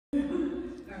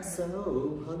So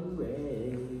hungry,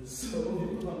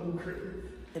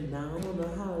 and I don't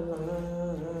know how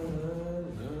long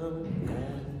I'm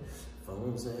having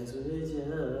phone sex with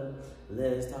you.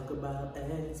 Let's talk about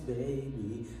eggs,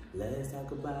 baby. Let's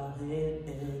talk about ham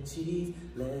and cheese.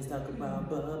 Let's talk about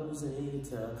bubbles in your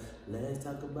tub. Let's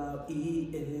talk about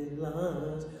eating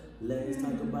lunch. Let's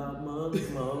talk about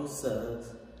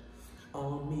mimosas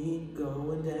on me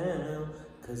going down.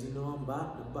 Cause you know I'm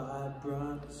about to buy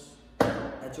brunch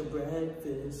at your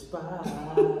breakfast spot.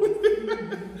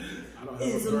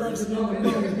 It's 11 in the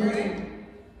morning.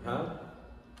 Huh?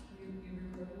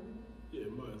 Yeah,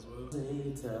 might as well.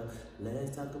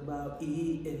 Let's talk about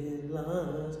eating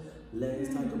lunch. Let's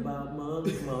talk about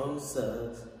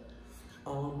mimosas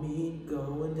on me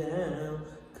going down.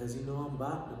 Cause you know I'm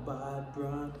about to buy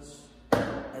brunch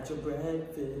at your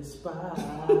breakfast spot.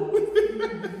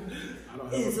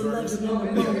 It's 11 in the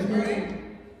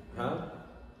morning. Huh?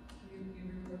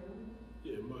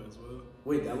 Yeah, might as well.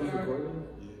 Wait, that was recording?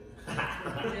 Yeah.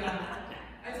 Yeah.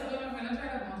 I told them I'm gonna try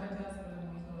to multitask, but I'm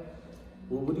also like.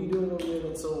 Well, what are you doing over there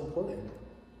that's so important?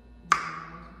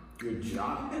 Your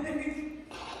job?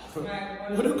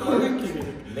 What a quick.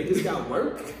 Niggas got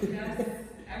work? Yes,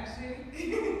 actually.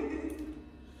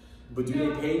 But do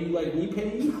they pay you like we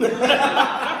pay you?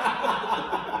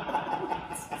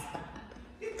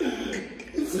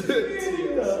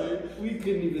 We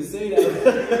couldn't even say that.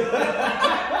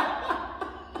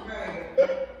 Right.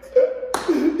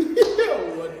 Yo,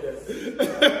 what the?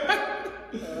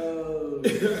 Oh,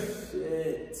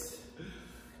 shit.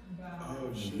 Wow.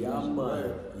 Oh, shit. Yama,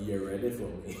 you ready for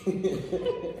me?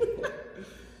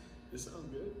 It sounds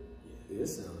good. Yeah,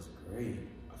 this sounds great.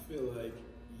 I feel like,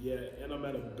 yeah, and I'm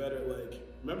at a better, like,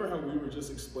 remember how we were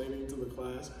just explaining to the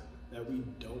class that we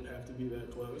don't have to be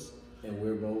that close? And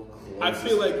we're both close. I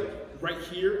feel like right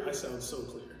here, I sound so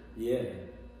clear. Yeah.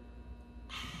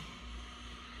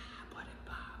 But it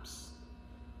pops.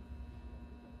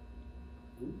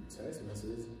 Ooh, text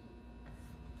message.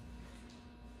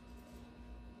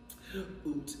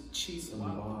 Oot, cheese.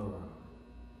 Tomorrow.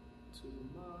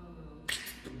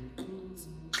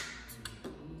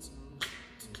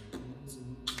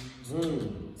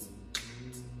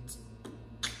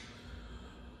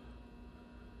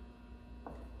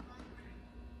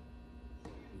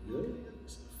 Good?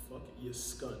 Fuck it, you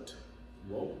scunt.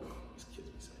 Whoa. These kids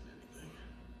be saying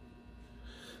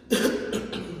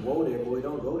anything. Whoa there, boy.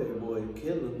 Don't go there, boy.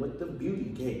 Kill him with the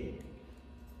beauty cane.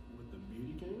 With the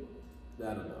beauty game?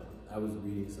 I don't know. I was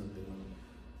reading something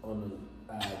on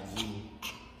the IG.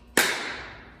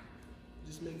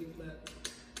 Just make it clap.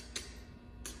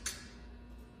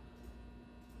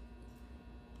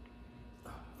 Oh,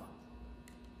 fuck.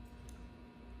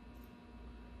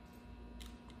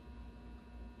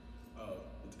 Oh,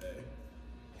 it's A.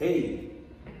 Hey.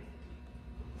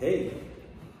 Hey.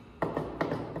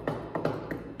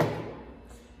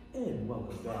 And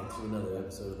welcome back to another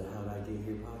episode of the How'd I Get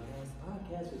Here podcast.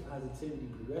 Podcast with positivity,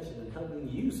 progression, and helping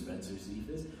you, Spencer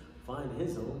Cephas, find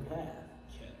his own path.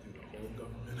 Can't do the whole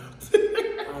government up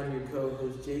there. I'm your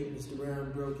co-host Jake, Mr.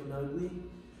 Brown, Broken Ugly.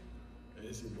 Hey,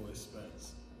 it's your boy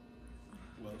Spence.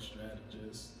 Well,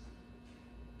 strategist.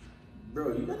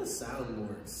 Bro, you gotta sound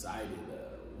more excited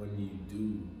when you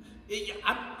do.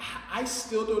 I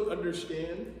still don't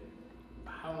understand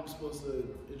how I'm supposed to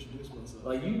introduce myself.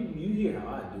 Like you hear how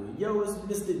I do it. Yo, it's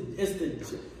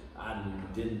the I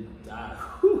didn't die.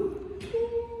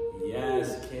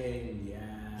 Yes, King,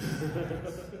 yes.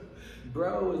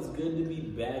 Bro, it's good to be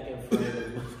back in front of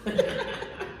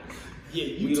Yeah,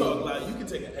 you talk loud. You can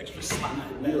take an extra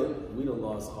slide. We done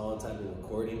lost all type of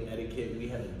recording etiquette. We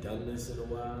haven't done this in a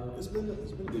while. It's been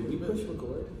Did we push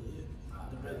record? Yeah,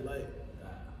 the red light.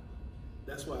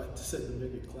 That's why I said to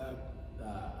make it clap.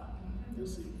 You'll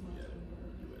see.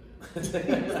 I was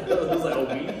like, oh,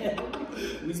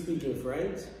 we speaking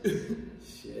French?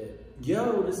 Shit.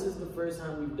 Yo, this is the first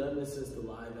time we've done this since the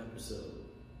live episode.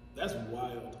 That's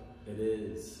wild. It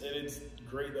is. And it's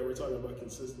great that we're talking about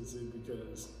consistency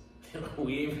because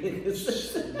we ain't been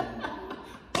consistent.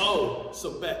 Oh,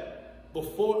 so bet.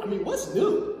 Before, I mean, what's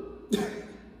new?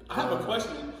 I have a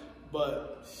question,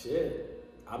 but shit.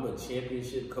 I'm a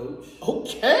championship coach.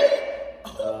 Okay.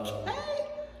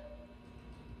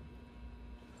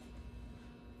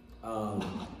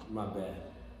 My bad.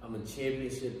 I'm a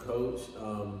championship coach.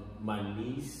 My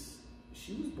niece,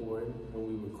 she was born when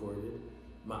we recorded.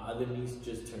 My other niece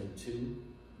just turned 2.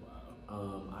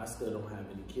 Wow. I still don't have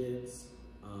any kids.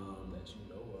 That you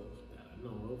know of. That I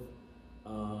know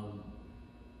of.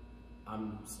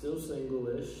 I'm still single.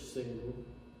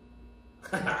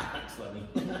 That's funny.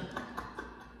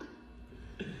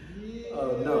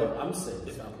 No, I'm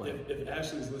serious. I'm playing. If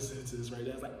Ashley's listening to this right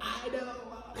now, it's like, I know.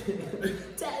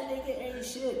 That nigga ain't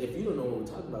shit. If you don't know what we're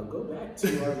talking about, go back to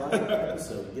our live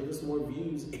episode. Give us more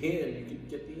views and you can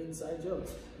get the inside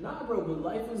jokes. Nah, bro, but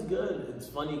life is good. It's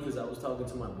funny because I was talking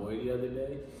to my boy the other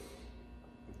day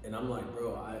and I'm like,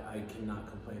 bro, I cannot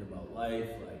complain about life.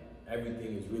 Like,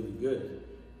 everything is really good.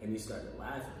 And he started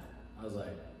laughing. I was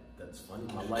like, that's funny.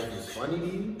 My life is funny to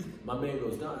you? My man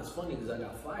goes, nah, it's funny because I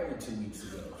got fired 2 weeks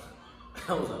ago.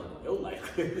 I was like, your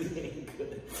life really ain't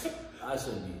good. I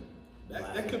shouldn't be.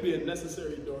 That could be a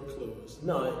necessary door closed.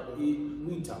 No,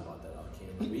 we talk about that off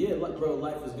camera. But yeah, bro,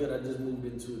 life is good. I just moved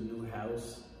into a new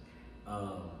house.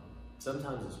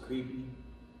 Sometimes it's creepy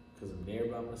because I'm there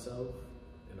by myself,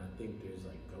 and I think there's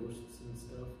like ghosts and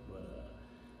stuff. But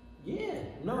yeah,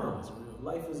 no,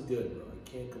 life is good, bro. I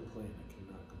can't complain. I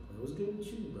cannot complain. What's good with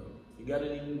you, bro? You got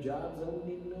any new jobs I wouldn't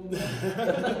even know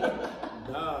about?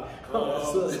 Nah.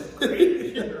 Oh, that's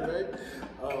great. Right?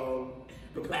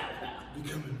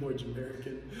 Becoming more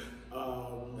Jamaican.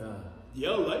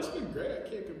 Yo, life's been great. I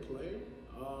can't complain.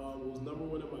 Was #1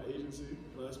 in my agency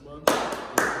last month.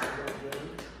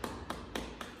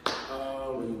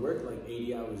 Well, you work like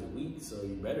 80 hours a week, so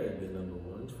you better have been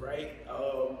 #1. Right.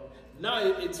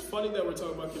 It's funny that we're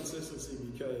talking about consistency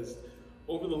because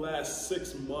over the last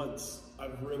 6 months,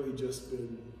 I've really just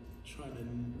been trying to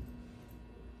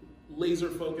laser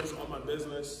focus on my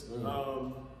business. And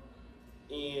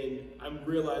I'm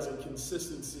realizing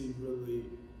consistency really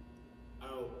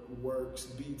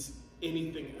beats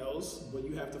anything else, but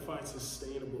you have to find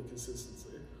sustainable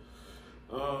consistency.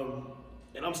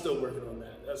 And I'm still working on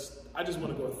that. I just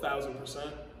want to go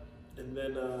 1,000%. And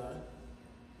then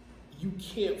you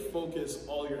can't focus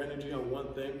all your energy on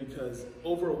one thing because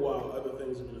over a while, other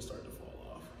things are going to start to fall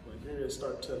off. Like you're going to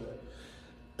start to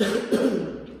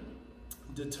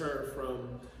deter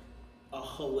from a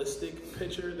holistic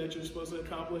picture that you're supposed to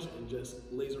accomplish and just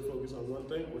laser focus on one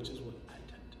thing, which is what I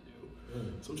tend to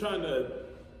do. So I'm trying to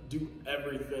do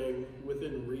everything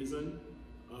within reason,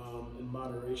 in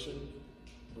moderation.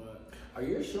 But are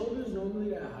your shoulders normally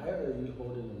that high, or are you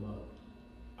holding them up?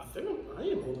 I think I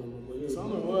am holding them up. I don't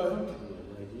know what.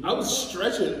 I was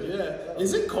stretching. Yeah.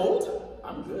 Is it cold?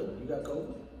 I'm good. You got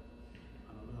cold?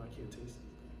 I don't know. I can't taste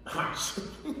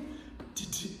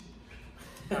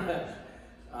it.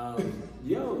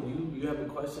 Yo, you have a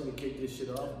question to kick this shit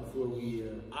off before we?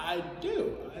 I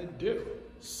do.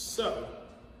 So,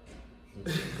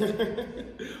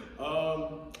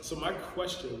 so my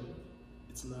question,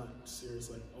 it's not serious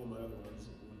like all my other ones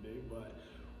one day, but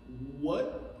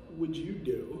what would you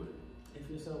do if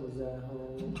your son was at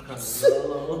home, kind of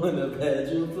alone on the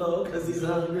bedroom floor because he's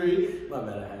hungry? My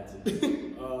bad, I had to.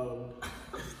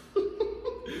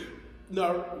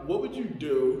 Now, what would you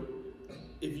do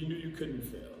if you knew you couldn't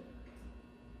fail?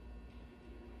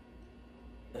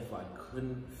 If I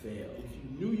couldn't fail? If you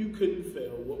knew you couldn't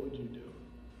fail, what would you do?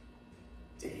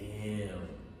 Damn.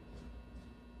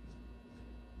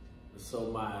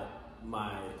 So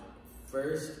my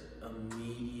first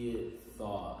immediate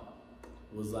thought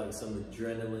was like some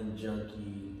adrenaline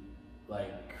junkie,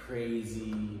 like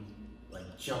crazy,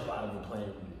 like jump out of a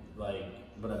plane, like,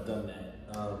 but I've done that.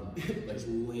 Like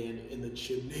land in the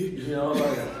chimney. You know,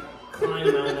 like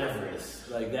climb Mount Everest.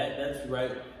 Like that's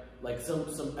right. Like some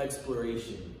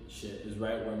exploration shit is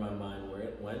right where my mind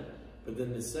went. But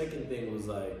then the second thing was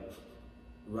like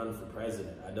run for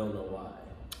president. I don't know why.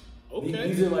 Okay.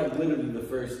 These are like literally the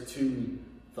first two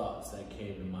thoughts that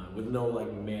came to mind with no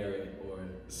like merit or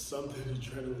something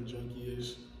adrenaline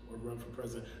junkie-ish or run for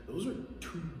president. Those are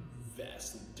two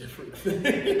vastly different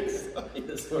things.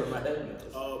 That's where my head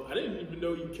goes. I didn't even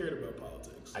know you cared about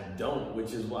politics. I don't,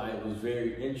 which is why it was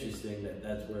very interesting that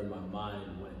that's where my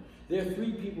mind went. There are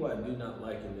 3 people I do not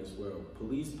like in this world: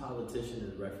 police, politicians,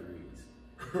 and referees.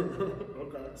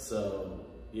 Okay. So,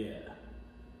 yeah.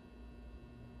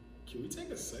 Can we take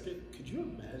a second? Could you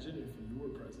imagine if you were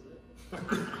president?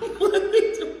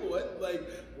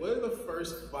 What are the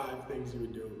first 5 things you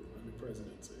would do under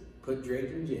presidency? Put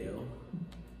Drake in jail.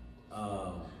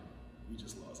 We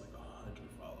just lost like 100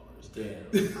 followers.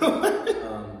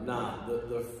 Damn. Nah,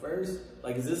 the first,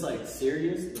 like, is this like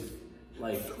serious?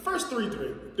 Like, first 3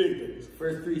 big things.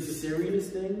 First 3 serious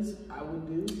things I would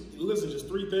do? Listen, just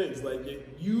 3 things. Like, if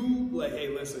you, like, hey,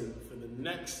 listen, for the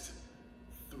next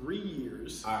 3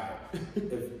 years. All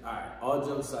right, all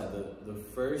jokes aside, the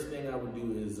first thing I would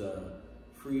do is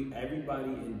free everybody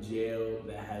in jail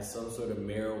that has some sort of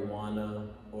marijuana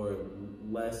or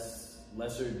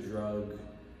lesser drug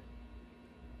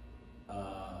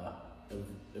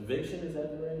eviction, is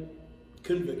that right?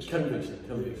 Conviction.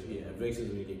 Yeah, eviction is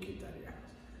when you get kicked out of your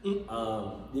house.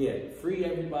 Yeah, free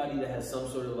everybody that has some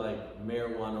sort of like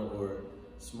marijuana or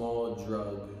small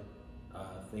drug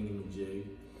thingamajig.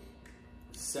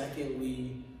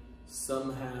 Secondly,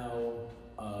 somehow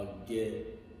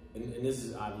get, and this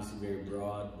is obviously very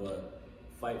broad, but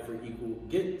fight for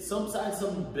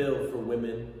some bill for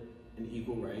women and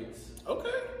equal rights. Okay.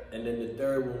 And then the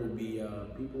third one would be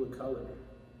people of color.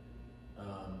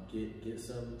 Get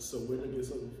some. So women get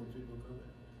something from people of color?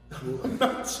 I'm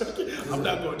not joking. I'm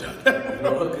not going down that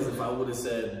road. No, because if I would have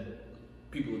said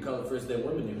people of color first, then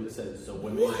women, they would have said, so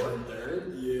women come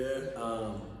third?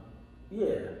 Yeah.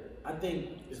 Yeah, I think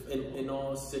in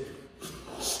all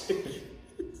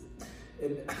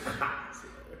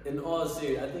in all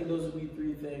seriousness, I think those would be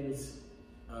three things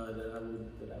that I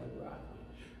would rock with.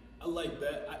 I like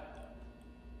that.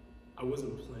 I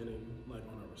wasn't planning like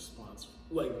on a response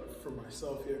like for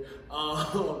myself here.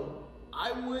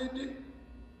 I would,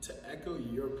 to echo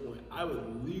your point, I would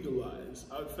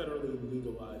federally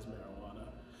legalize marijuana.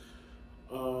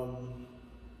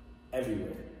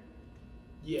 Everywhere.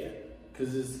 Yeah.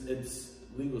 Because it's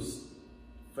legal,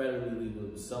 federally legal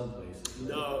in some places. Right?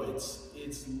 No,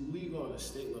 it's legal on a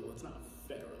state level. It's not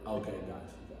federally. Okay,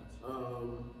 gotcha.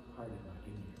 Pardon my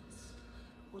ignorance.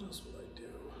 What else would I do?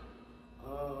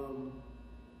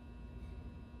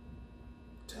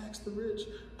 Tax the rich.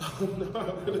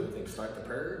 No, start the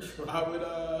purge. I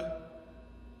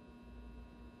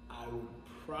would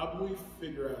probably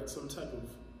figure out some type of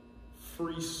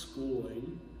free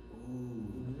schooling.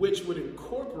 Ooh. Which would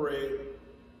incorporate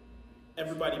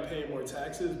everybody paying more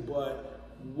taxes, but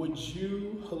would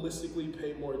you holistically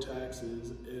pay more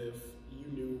taxes if you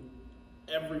knew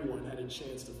everyone had a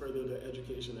chance to further their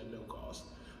education at no cost?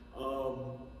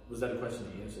 Was that a question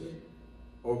you answered?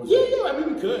 Or was I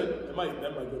mean, we could. That might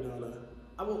go down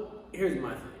here's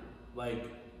my thing. Like,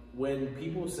 when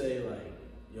people say, like,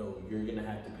 yo, you're gonna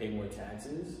have to pay more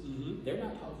taxes, they're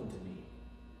not talking to me.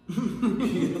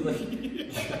 Like,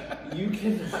 you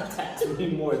cannot tax me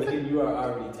more than you are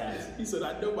already taxing. He said,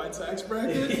 I know my tax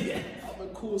bracket. Yeah. I'm a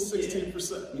cool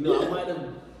 16%. You know, I might have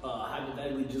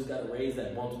hypothetically just got a raise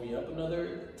that bumps me up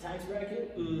another tax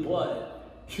bracket,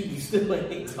 but you still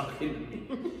ain't talking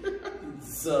to me.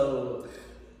 So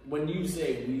when you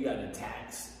say we gotta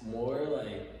tax more,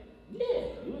 like, yeah,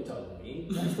 you ain't talking to me.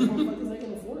 That's the motherfuckers that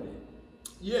can afford it.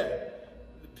 Yeah,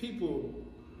 people.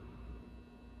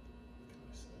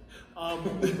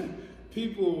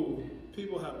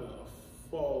 People have a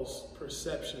false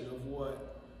perception of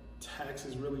what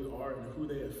taxes really are and who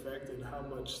they affect and how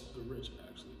much the rich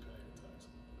actually pay in taxes.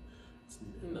 It's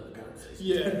another conversation.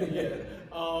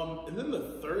 Yeah. And then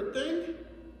the third thing,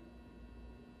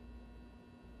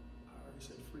 I already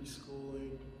said free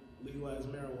schooling, legalize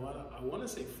marijuana. I want to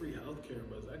say free healthcare,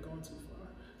 but is that going too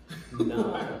far?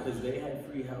 Nah, because they had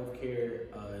free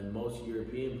healthcare in most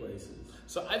European places.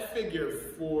 So I figure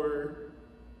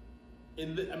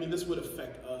this would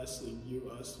affect us, like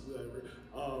you, us, whatever.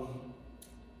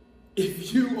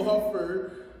 If you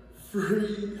offer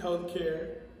free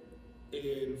healthcare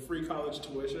and free college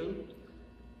tuition,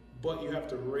 but you have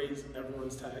to raise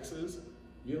everyone's taxes,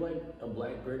 you're like a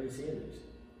black Bernie Sanders.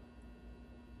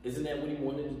 Isn't that what he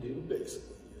wanted to do?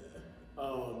 Basically, yeah.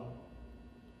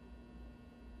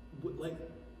 What are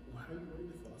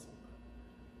your thoughts on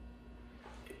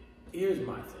that? Here's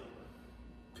my thing.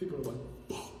 People are like,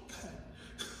 fuck that.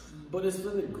 But it's for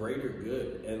the greater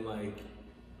good, and like,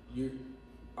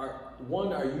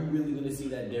 are you really going to see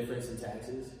that difference in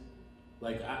taxes?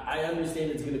 Like, I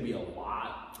understand it's going to be a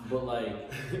lot, but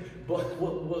like, but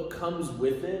what comes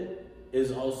with it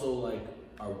is also like,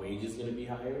 our wages going to be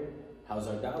higher? How's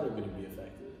our dollar going to be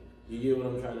affected? You get what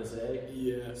I'm trying to say?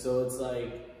 Yeah. So it's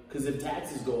like, because if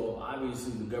taxes go up,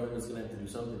 obviously the government's going to have to do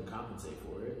something to compensate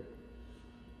for it.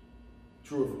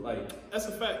 True, like, that's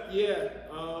a fact. Yeah.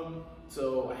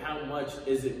 So how much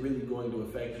is it really going to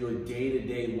affect your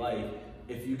day-to-day life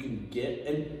if you can get,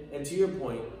 and to your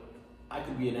point, I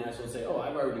could be an asshole and say, oh,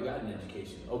 I've already got an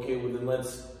education. Okay, well then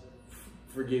let's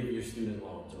forgive your student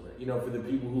loans, or, you know, for the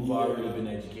people who've already been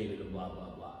educated and blah, blah,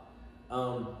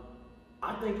 blah.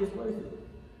 I think it's worth it.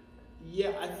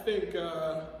 Yeah, I think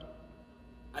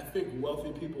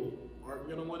wealthy people aren't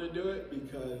gonna want to do it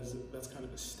because that's kind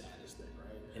of a status thing,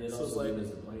 right? And it also limits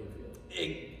the playing field.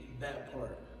 That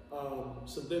part.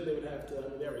 So then they would have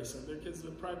to, they already send their kids to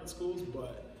private schools,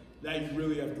 but now you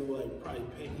really have to like probably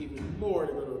pay even more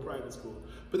to go to a private school.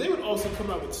 But they would also come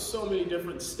out with so many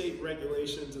different state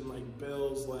regulations and like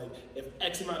bills, like if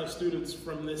X amount of students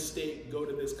from this state go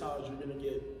to this college, you're gonna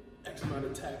get X amount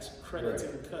of tax credits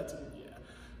and cuts. And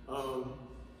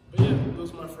but yeah,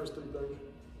 those are my first three things.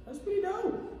 That's pretty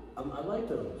dope. I like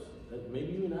those.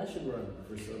 Maybe you and I should run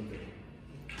for something.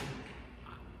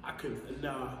 I couldn't.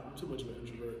 Nah, I'm too much of an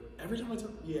introvert. Every time I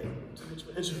talk, yeah, I'm too much of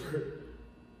an introvert.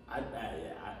 I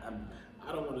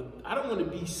don't want to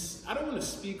be. I don't want to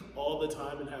speak all the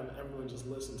time and have everyone just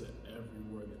listen to every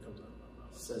word that comes out of my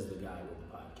mouth. Says the guy with the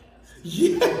podcast.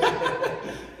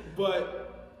 Yeah,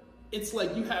 but it's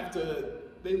like you have to.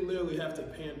 They literally have to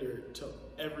pander to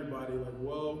everybody. Like,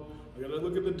 well, I gotta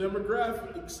look at the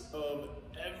demographics of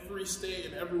every state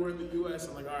and everywhere in the U.S.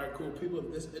 and like, all right, cool. People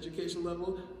of this education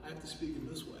level, I have to speak in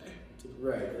this way.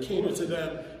 Right. Cater to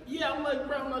them. Yeah, I'm like,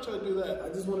 bro, I'm not trying to do that. I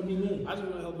just want to be me. I just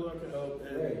want to help who I can help.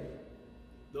 And right.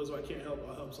 Those who I can't help,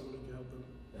 I'll help someone who can help them.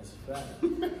 That's a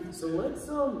fact. So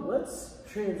let's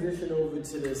transition over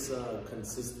to this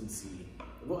consistency.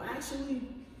 Well, actually,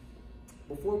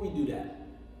 before we do that,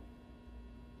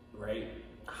 right?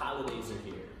 Holidays are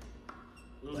here,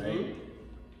 right?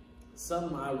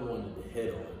 Something I wanted to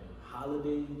hit on: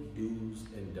 holiday do's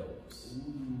and don'ts.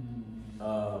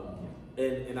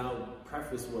 And I'll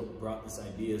preface what brought this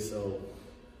idea. So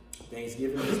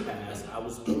Thanksgiving just passed. I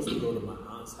was supposed to go to my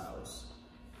aunt's house,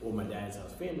 or my dad's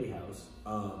house, family house,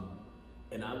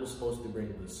 and I was supposed to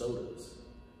bring the sodas,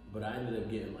 but I ended up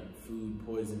getting like food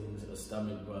poisoning, a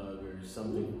stomach bug, or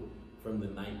something from the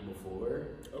night before.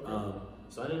 Okay.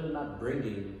 So I ended up not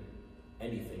bringing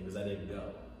anything because I didn't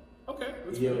go. Okay.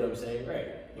 You get what I'm saying? Right.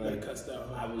 You got cussed out.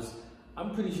 Huh?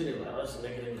 I'm pretty sure they were like, oh, this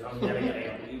nigga didn't come,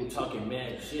 you talking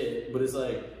mad shit, but it's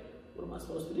like, what am I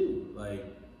supposed to do? Like,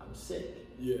 I'm sick.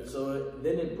 Yeah. So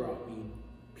then it brought me,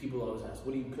 people always ask,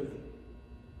 what are you cooking?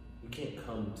 You can't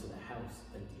come to the house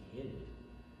empty-handed,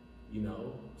 you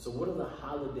know? So what are the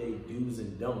holiday do's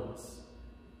and don'ts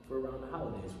for around the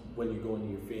holidays? When you're going to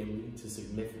your family, to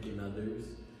significant others,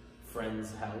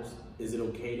 friend's house, is it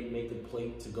okay to make a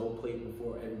to-go plate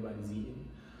before everybody's eating?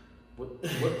 What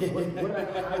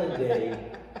are holiday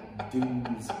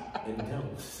do's and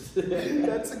don'ts?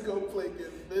 That's a go plate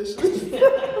getting vicious.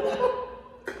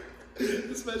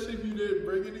 Especially if you didn't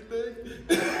bring anything.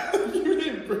 You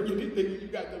didn't bring anything, you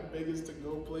got the biggest to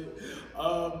go plate.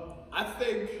 I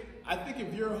think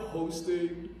if you're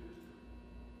hosting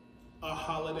a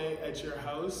holiday at your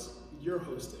house, you're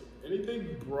hosting.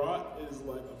 Anything brought is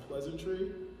like a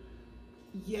pleasantry.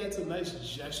 Yeah, it's a nice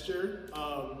gesture.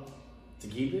 To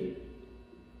keep it?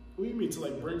 What do you mean, to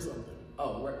like bring something?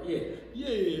 Oh, right, yeah.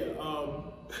 Yeah.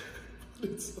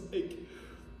 It's like,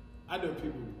 I know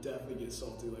people definitely get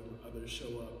salty like when others show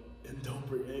up and don't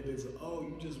bring anything. So, oh,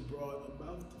 you just brought a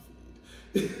mouth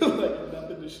to feed. Like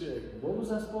nothing to share. What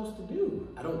was I supposed to do?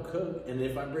 I don't cook, and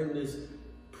if I bring this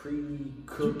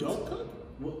pre-cooked... You don't cook?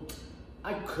 Well,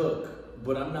 I cook,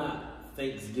 but I'm not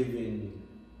Thanksgiving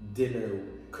dinner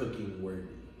cooking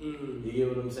worthy. You get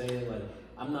what I'm saying? Like,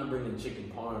 I'm not bringing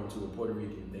chicken parm to a Puerto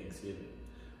Rican Thanksgiving.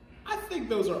 I think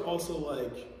those are also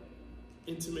like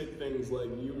intimate things like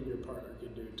you and your partner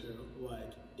can do too.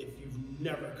 Like if you've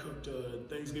never cooked a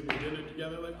Thanksgiving dinner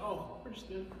together, like, oh, we're gonna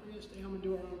stay home and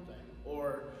do our own thing.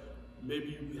 Or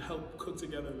maybe you help cook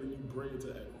together and then you bring it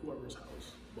to whoever's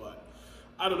house. But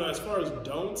I don't know, as far as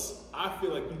don'ts, I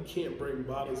feel like you can't bring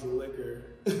bottles of liquor,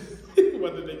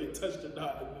 whether they get touched or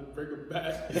not, and then bring them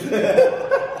back.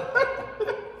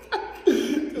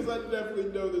 Because I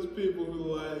definitely know there's people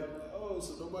who are like, oh,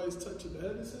 so nobody's touching the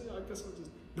Hennessy? I guess I'll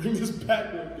just bring this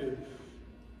back with me.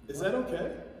 Is that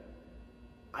okay?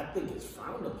 I think it's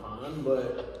frowned upon,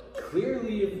 but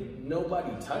clearly if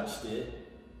nobody touched it,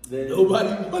 then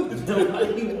nobody wanted it.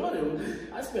 Nobody wanted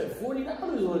it. I spent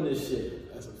 $40 on this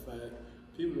shit. That's a fact.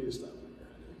 People need to stop doing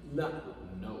that.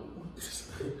 No.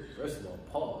 First of all,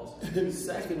 pause.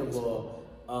 Second of all,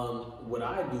 what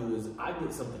I do is I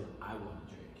get something I want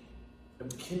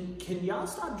to drink. Can y'all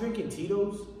stop drinking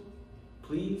Tito's,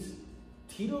 please?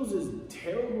 Tito's is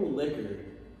terrible liquor,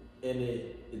 and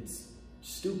it's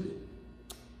stupid.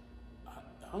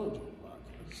 I don't drink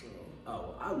vodka, so.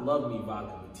 Oh, I love me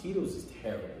vodka, but Tito's is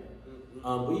terrible.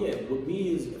 But yeah, with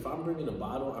me is if I'm bringing a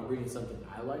bottle, I'm bringing something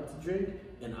I like to drink,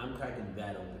 and I'm cracking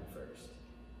that open first.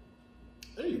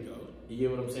 There you go. You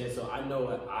get what I'm saying? So I know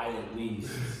that I at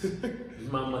least,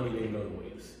 my money didn't go to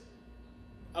waste.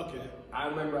 Okay. I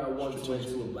remember I once went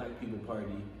to a black people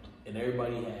party, and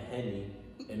everybody had Henny,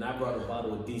 and I brought a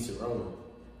bottle of Di-Serrano,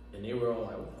 and they were all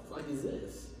like, what the fuck is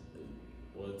this?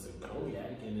 Well, it's a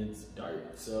cognac, and it's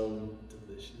dark, so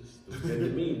delicious. It was good to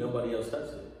me. Nobody else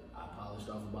touched it. I polished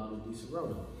off a bottle of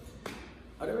Di-Serrano.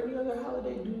 Are there any other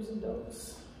holiday do's and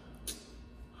don'ts?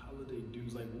 Holiday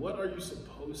do's, like what are you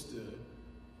supposed to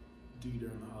do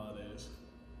during the holidays?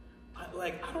 I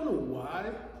don't know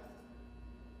why.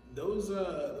 those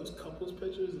couples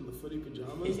pictures in the footy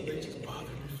pajamas, they just bother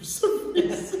me for some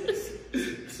reason.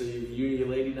 So you and your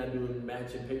lady not doing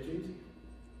matching pictures?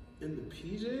 In the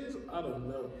PJs? I don't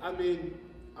know. I mean,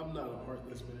 I'm not a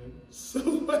heartless man. So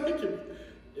like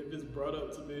if it's brought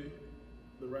up to me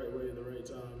the right way at the right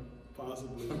time,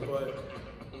 possibly. But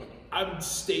I'm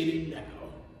stating now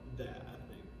that I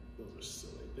think those are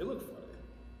silly. They look funny.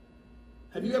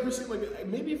 Have you ever seen like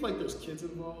maybe if like there's kids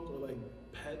involved or like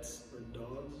pets or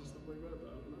dogs or stuff like that?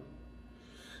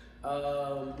 But I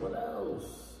don't know. What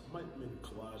else? I might make a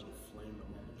collage and flame them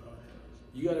on the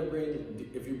podcast. You gotta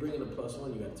bring, if you're bringing a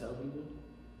 +1, you gotta tell people?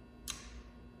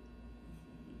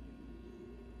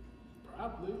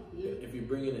 Probably, yeah. If you're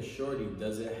bringing a shorty,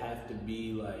 does it have to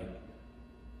be like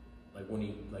when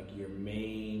you, like your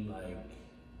main, like,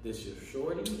 this your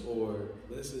shorty, or?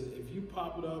 Listen, if you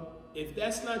pop it up, if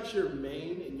that's not your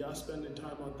main and y'all spending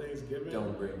time on Thanksgiving,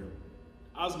 Don't bring them.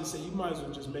 I was gonna say, you might as well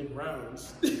just make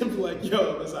rounds. Be like,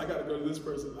 yo, listen, I gotta go to this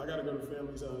person. I gotta go to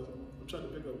family's house. I'm trying to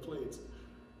pick up plates.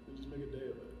 And just make a day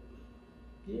of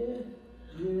it.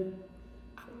 Yeah.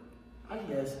 I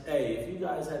guess. Hey, if you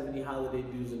guys have any holiday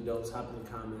do's and don'ts, hop in the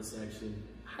comment section.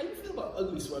 How you feel about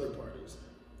ugly sweater parties?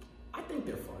 I think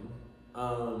they're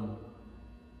fun.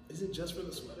 Is it just for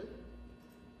the sweater?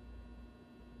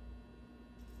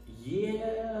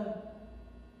 Yeah.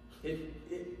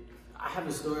 I have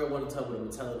a story I want to tell, but I'm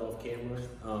gonna tell it off camera.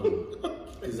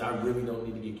 Because I really don't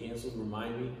need to get canceled.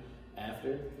 Remind me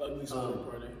after. Ugly sweater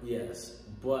party. Yes,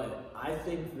 but I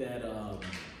think that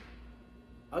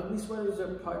ugly sweaters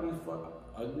are fun.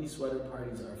 Ugly sweater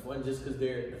parties are fun just because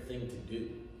they're a thing to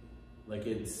do. Like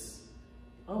it's,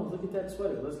 oh, look at that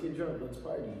sweater. Let's get drunk. Let's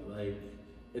party. Like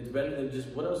it's better than just,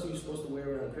 what else are you supposed to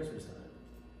wear around Christmas time?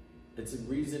 It's a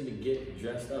reason to get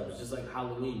dressed up. It's just like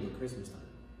Halloween at Christmas time,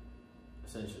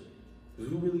 essentially.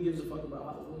 Because who really gives a fuck about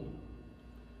Halloween?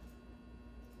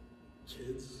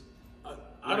 Kids.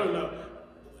 I don't know.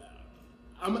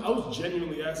 I was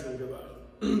genuinely asking because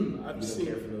I've seen.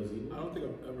 Care for those either? I don't think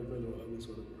I've ever been to an ugly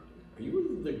sweater party. Are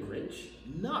you the Grinch?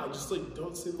 Nah, I just like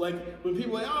don't see, like when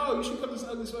people are like, oh, you should come to this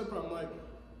ugly sweater party. I'm like,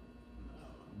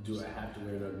 no. Do I have to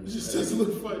wear an ugly It just sweater? doesn't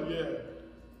look fun. Yeah.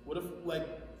 What if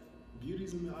like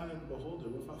beauty's in the eye of the beholder?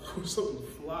 What if I throw something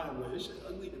fly? I'm like, this shit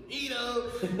ugly to me though.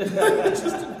 Just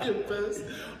to be a pest.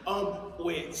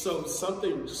 Wait. So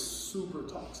something super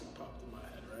toxic popped in my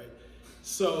head, right?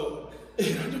 So I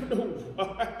don't know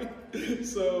why.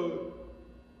 So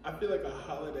I feel like a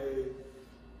holiday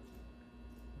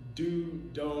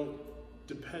don't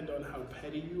depend on how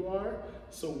petty you are.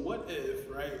 So what if,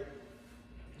 right,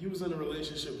 you was in a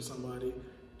relationship with somebody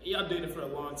and y'all dated for a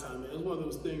long time, and it was one of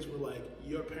those things where like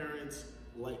your parents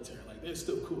liked her, like they're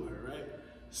still cool with her, right?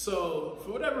 So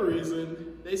for whatever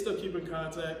reason, they still keep in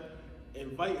contact,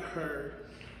 invite her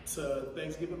to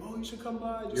Thanksgiving. Oh, you should come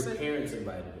by. Just Your parents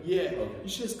invited you? Yeah, Okay. you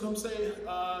should just come say,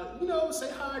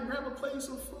 say hi, grab a plate,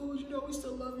 some food, we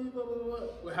still love you, blah, blah, blah.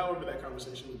 Well, however that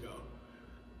conversation would go.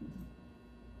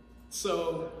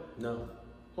 So, No.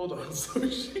 hold on. So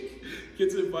she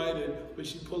gets invited, but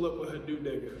she pull up with her new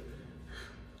nigga.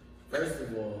 First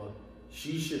of all,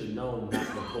 she should have known not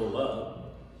to pull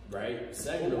up, right?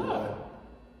 Second of all,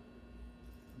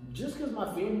 just because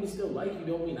my family still like you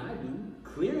don't mean I do.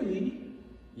 Clearly,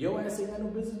 your ass ain't got no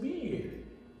business being here.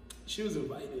 She was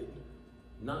invited.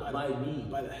 Not by me.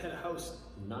 By the head of house.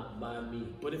 Not by me.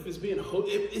 But if it's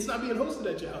it's not being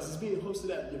hosted at your house, it's being hosted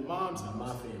at your mom's house. My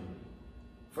family.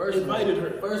 First Invited of all,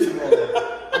 her. First of all,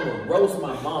 I'm gonna roast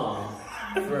my mom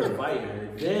for inviting her.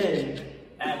 Then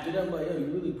after that, I'm like, yo, you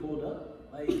really pulled up?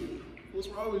 Like, what's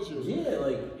wrong with you? yeah,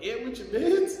 like, And with your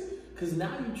mans? cause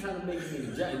now you're trying to make me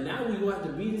the judge. Now we gonna have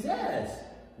to beat his ass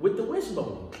with the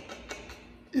wishbone.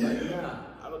 Like, nah.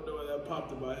 I don't know why that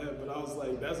popped in my head, but I was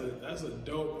like, that's a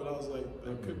dope. But I was like,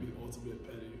 that could be ultimate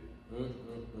petty.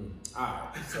 All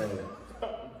right, so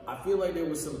I feel like there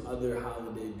was some other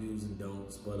holiday do's and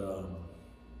don'ts, but I don't know.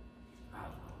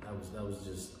 That was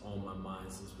just on my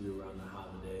mind since we were around the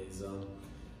holidays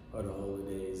or the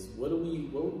holidays.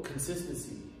 What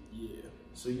consistency? Yeah.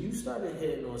 So you started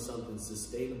hitting on something,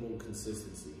 sustainable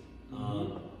consistency.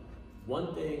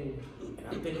 One thing, and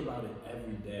I think about it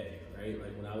every day, right?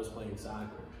 Like when I was playing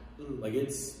soccer, like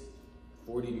it's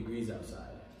 40 degrees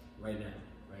outside right now,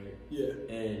 right? Yeah.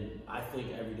 And I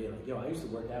think every day, like, yo, I used to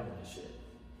work out on this shit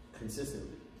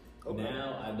consistently. Okay.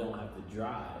 Now I don't have to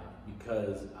drive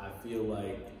because I feel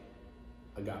like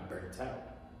I got burnt out,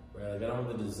 right? Like I don't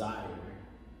have the desire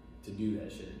to do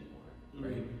that shit anymore,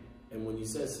 right? And when you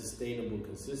said sustainable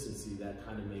consistency, that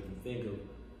kind of made me think of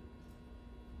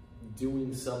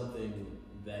doing something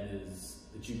that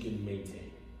you can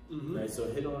maintain, right?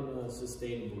 So hit on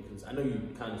sustainable. Because I know you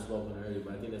kind of spoke on it earlier,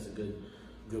 but I think that's a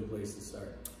good place to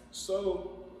start.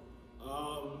 So,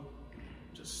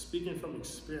 just speaking from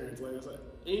experience, like I said,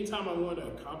 anytime I want to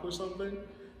accomplish something,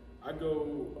 I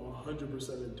go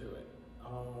 100% into it.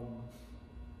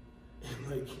 And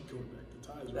like going back to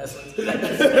ties,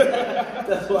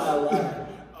 That's why I laugh.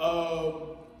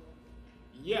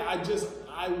 Yeah,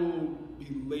 I will be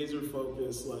laser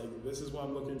focused. Like, this is what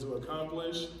I'm looking to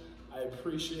accomplish. I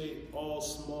appreciate all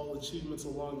small achievements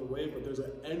along the way, but there's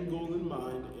an end goal in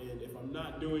mind. And if I'm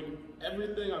not doing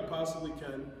everything I possibly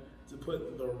can to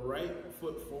put the right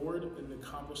foot forward in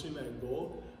accomplishing that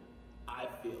goal, I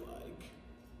feel like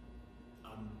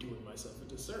I'm doing myself a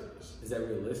disservice. Is that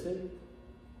realistic?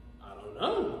 I don't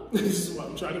know. This is why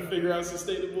I'm trying to figure out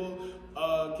sustainable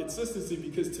consistency,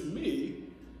 because to me,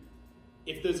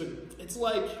 it's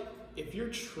like if you're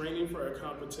training for a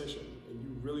competition and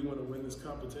you really want to win this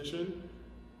competition,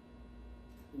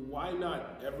 why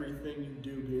not everything you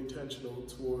do be intentional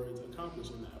towards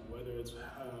accomplishing that? Whether it's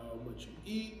how much you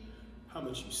eat, how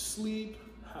much you sleep,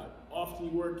 how often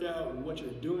you work out, what you're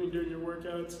doing during your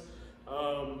workouts.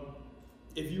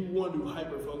 If you want to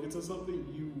hyper-focus on something,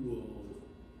 you will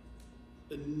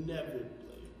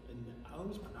inevitably, and I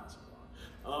always pronounce it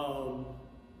wrong,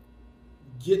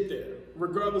 get there.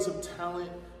 Regardless of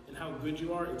talent and how good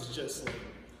you are, it's just like,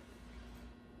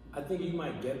 I think you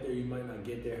might get there, you might not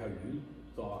get there how you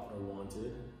thought or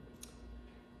wanted.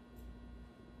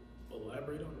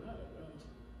 Elaborate on that, I guess.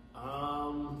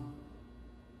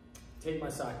 Take my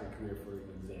soccer career for an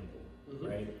example,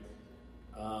 right?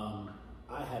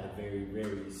 I had a very,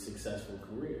 very successful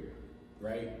career,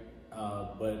 right?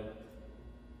 But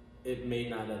it may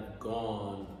not have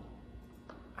gone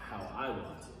how I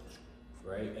wanted,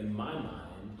 right? In my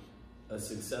mind, a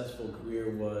successful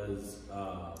career was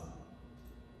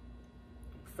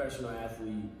professional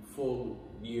athlete, full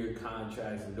year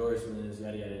contracts, endorsements,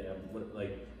 yada, yada, yada,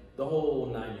 like the whole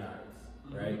 9 yards,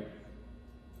 right?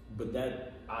 But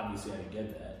that, obviously I didn't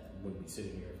get that. I wouldn't be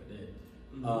sitting here if I did.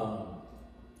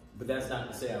 But that's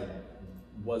not to say I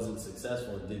wasn't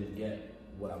successful and didn't get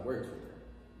what I worked for.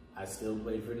 I still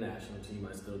played for the national team.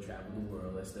 I still traveled the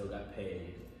world. I still got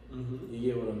paid. You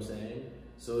get what I'm saying?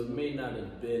 So it may not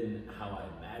have been how I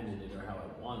imagined it or how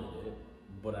I wanted it,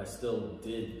 but I still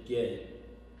did get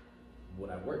what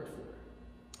I worked for.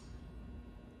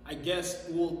 I guess,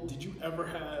 well, did you ever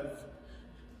have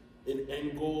an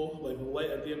end goal, like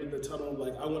light at the end of the tunnel,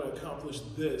 like I want to accomplish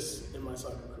this in my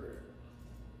soccer career?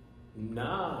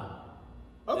 Nah.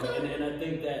 Okay. And I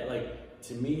think that, like,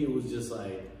 to me, it was just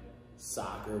like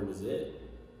soccer was it.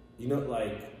 You know,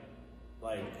 like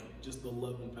just the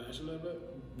love and passion of it?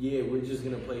 Yeah, we're just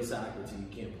gonna play soccer till you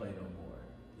can't play no more.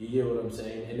 You get what I'm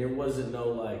saying? And there wasn't no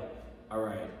like, all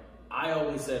right. I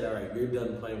always said, all right, you're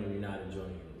done playing when you're not enjoying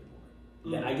it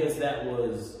anymore. I guess that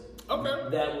was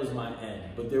that was my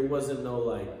end. But there wasn't no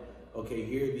like, okay,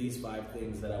 here are these 5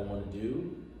 things that I want to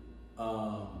do.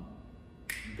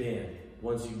 Bam.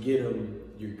 Once you get them,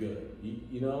 you're good.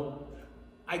 You know?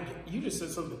 You just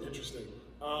said something interesting.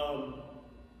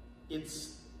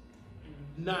 It's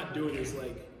not doing this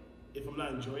like, if I'm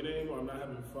not enjoying it anymore, I'm not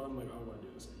having fun, like I don't want to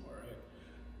do this anymore, right?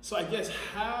 So I guess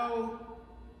how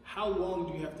long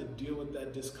do you have to deal with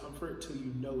that discomfort till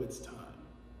you know it's time?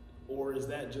 Or is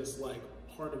that just like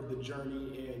part of the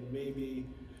journey and maybe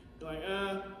you're like,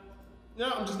 no,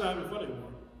 I'm just not having fun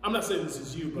anymore. I'm not saying this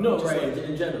is you, but no, I'm just right, like,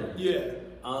 in general. Yeah.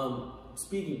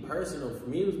 Speaking personal, for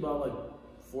me it was about like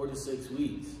 4 to 6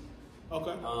 weeks.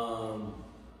 Okay.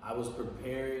 I was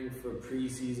preparing for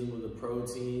preseason with a pro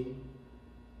team.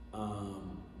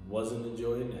 Wasn't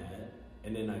enjoying that.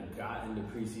 And then I got into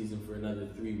preseason for another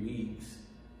 3 weeks.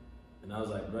 And I was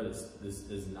like, bro, this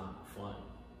is not fun.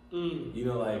 You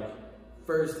know, like,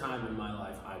 first time in my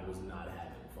life, I was not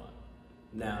having fun.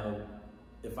 Now,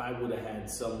 if I would have had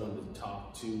someone to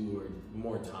talk to or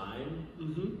more time,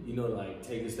 you know, like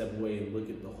take a step away and look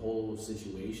at the whole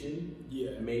situation,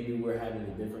 maybe we're having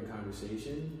a different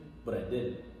conversation, but I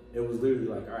didn't. It was literally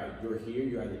like, all right, you're here,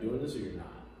 you're either doing this or you're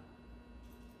not.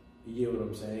 You get what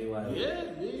I'm saying? Like,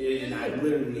 and I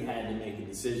literally had to make a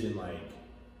decision, like,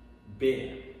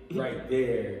 bam, right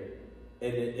there.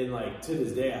 And like, to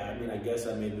this day, I mean, I guess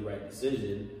I made the right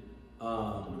decision.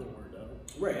 Everything worked out.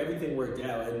 Right, everything worked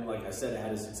out. And like I said, I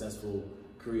had a successful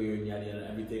career and yada, yada.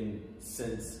 Everything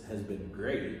since has been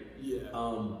great. Yeah.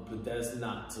 But that's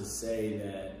not to say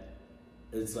that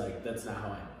it's like, that's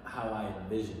not how I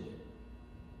envisioned it.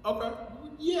 Okay.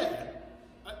 Yeah.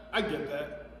 I get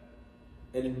that.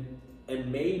 And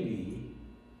maybe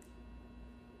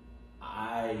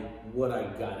what I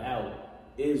got out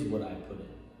is what I put in.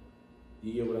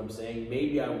 You get what I'm saying?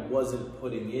 Maybe I wasn't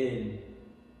putting in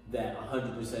that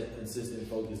 100% consistent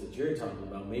focus that you're talking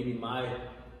about. Maybe my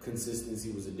consistency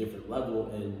was a different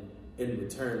level, and in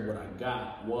return, what I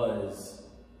got was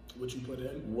what you put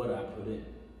in. What I put in.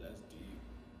 That's deep.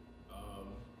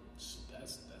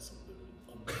 That's something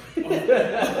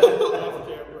off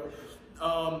camera.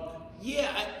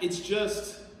 Yeah, it's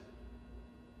just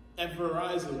at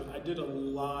Verizon, I did a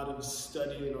lot of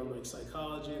studying on like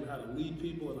psychology and how to lead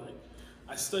people, and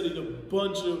I studied a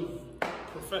bunch of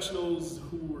professionals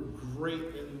who were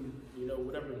great in, you know,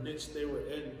 whatever niche they were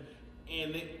in,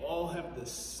 and they all have the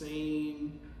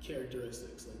same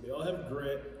characteristics. Like, they all have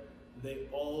grit, they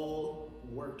all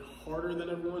worked harder than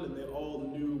everyone, and they all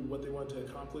knew what they wanted to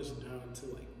accomplish down to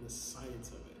like the science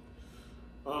of it.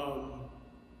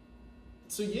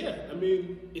 So yeah, I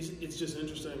mean, it's just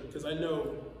interesting because I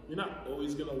know you're not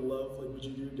always gonna love like what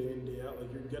you do day in, day out.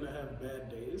 Like, you're gonna have bad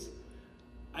days.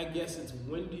 I guess it's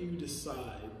when do you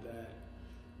decide that,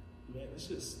 man, it's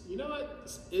just, you know what,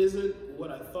 this isn't what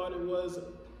I thought it was.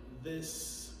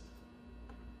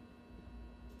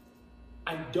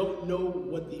 I don't know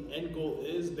what the end goal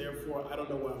is, therefore I don't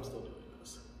know why I'm still doing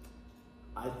this.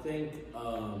 I think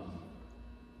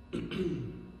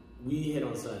we hit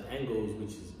on some end goals,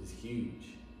 which is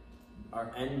huge.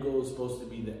 Are end goals supposed to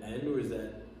be the end, or is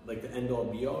that like the end all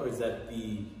be all, or is that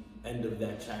the end of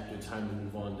that chapter, time to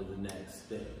move on to the next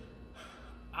thing?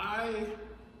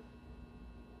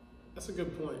 That's a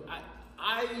good point.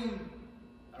 I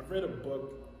read a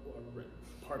book, well, I read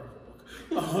part of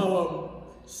a book,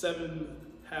 7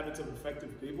 Habits of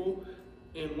Effective People,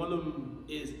 and one of them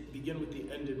is begin with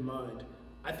the end in mind.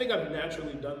 I think I've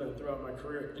naturally done that throughout my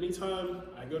career. Anytime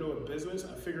I go to a business,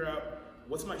 I figure out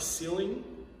what's my ceiling,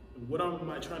 and what am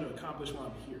I trying to accomplish while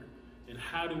I'm here, and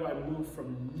how do I move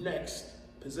from next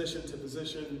position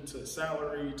to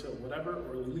salary to whatever,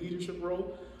 or leadership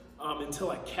role,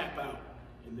 until I cap out.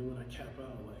 And then when I cap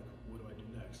out, I'm like, what do I do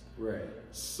next? Right.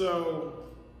 So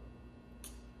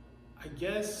I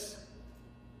guess,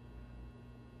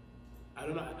 I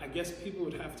don't know, I guess people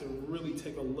would have to really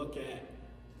take a look at,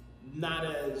 not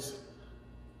as,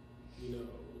 you know,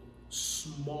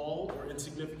 small or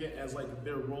insignificant as like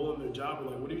their role in their job,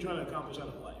 but like, what are you trying to accomplish out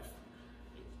of life?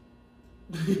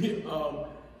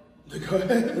 Go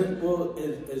ahead. Well,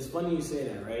 it's funny you say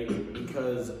that, right?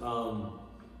 Because I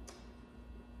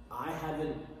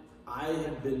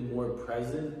have been more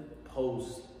present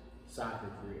post soccer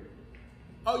career.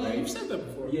 Oh yeah, right? you've said that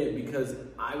before. Yeah, because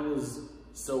I was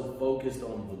so focused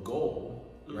on the goal,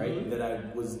 right, that I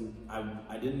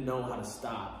didn't know how to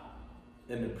stop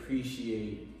and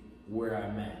appreciate where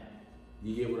I'm at.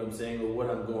 You get what I'm saying, or what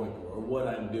I'm going through, or what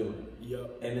I'm doing.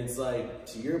 Yep. And it's like,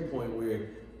 to your point, where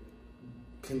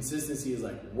consistency is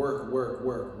like work,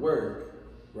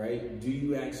 right? Do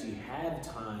you actually have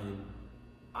time?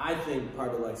 I think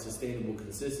part of like sustainable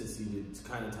consistency, to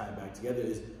kind of tie it back together,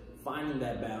 is finding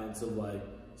that balance of like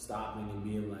stopping and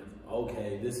being like,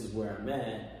 okay, this is where I'm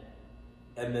at,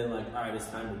 and then like, all right, it's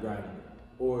time to grind again.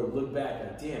 Or look back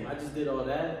like, damn, I just did all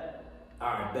that.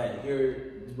 All right, bet,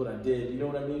 here is what I did. You know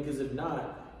what I mean? Because if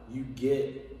not, you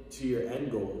get to your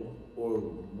end goal or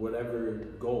whatever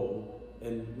goal,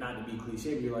 and not to be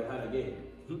cliche, but you're like, how'd I get here?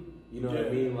 You know what I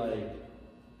mean? Like,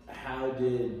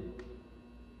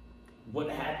 what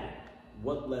happened?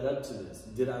 What led up to this?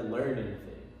 Did I learn anything?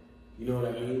 You know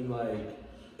what I mean? Like,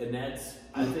 and that's,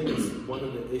 I think it's one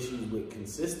of the issues with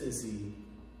consistency,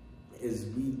 is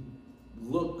we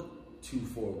look too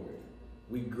forward.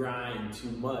 We grind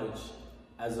too much,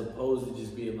 as opposed to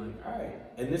just being like, all right.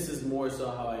 And this is more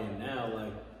so how I am now.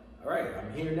 Like, all right,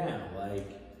 I'm here now.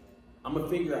 Like, I'm gonna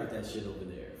figure out that shit over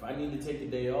there. If I need to take a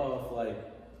day off, like,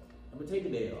 I'm gonna take a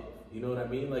day off. You know what I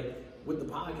mean? Like, with the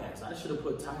podcast, I should have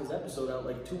put Ty's episode out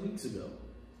like 2 weeks ago.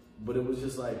 But it was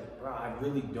just like, bro, I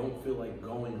really don't feel like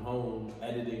going home,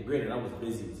 editing. Granted, I was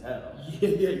busy as hell.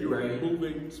 Yeah, you were right?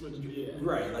 Moving, switching, yeah.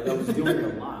 Right, like I was doing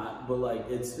a lot, but like,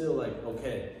 it's still like,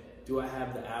 okay, do I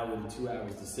have the hour to 2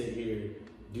 hours to sit here,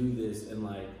 do this, and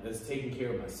like, that's taking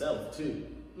care of myself too.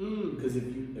 Because if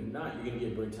not, you're gonna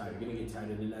get burnt out, you're gonna get tired,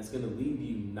 and then that's gonna leave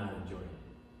you not enjoying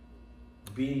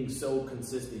it. Being so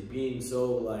consistent, being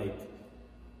so like,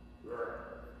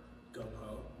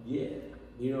 gung-ho. Yeah,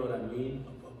 you know what I mean?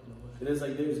 And it's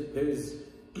like, there's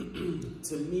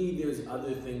to me, there's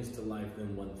other things to life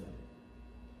than one thing.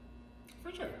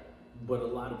 For sure. But a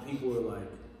lot of people are like,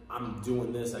 I'm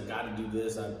doing this, I gotta do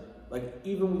this. Like,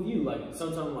 even with you, like,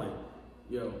 sometimes I'm like,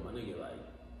 yo, my nigga, like,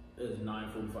 it's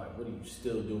 9:45, what are you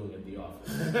still doing at the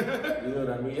office? You know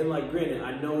what I mean? And like, granted,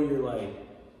 I know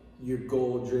you're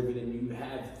goal driven and you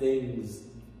have things,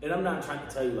 and I'm not trying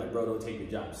to tell you like, bro, don't take your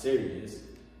job serious.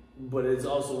 but it's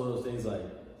also one of those things like,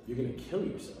 you're gonna kill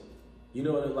yourself. You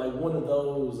know, like one of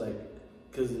those, like,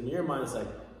 because in your mind it's like,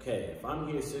 okay, if I'm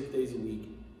here 6 days a week,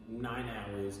 9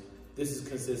 hours, this is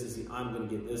consistency, I'm gonna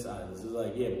get this out of this. It's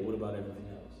like, yeah, but what about everything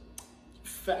else?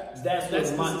 Facts.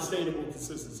 That's my sustainable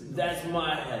consistency. That's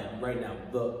my head right now,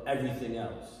 the everything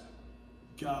else.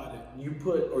 Got it. You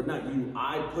put, or not you,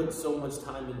 I put so much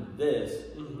time into this,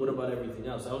 what about everything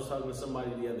else? I was talking to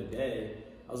somebody the other day,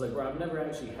 I was like, bro, I've never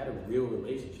actually had a real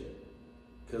relationship.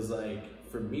 Because, like,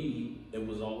 for me, it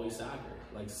was always soccer.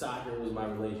 Like, soccer was my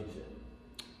relationship.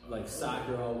 Like,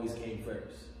 soccer always came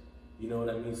first. You know what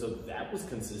I mean? So that was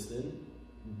consistent,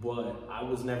 but I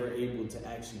was never able to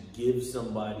actually give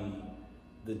somebody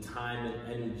the time and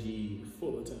energy,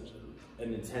 full attention,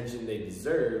 and attention they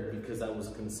deserve because I was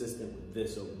consistent with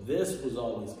this. So this was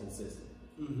always consistent.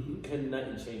 Couldn't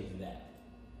nothing change that.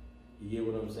 You get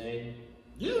what I'm saying?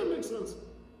 Yeah, that makes sense.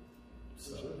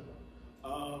 So.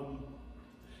 Sure.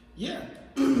 Yeah.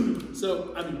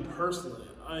 So, I mean, personally,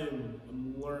 I'm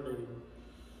learning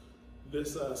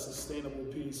this sustainable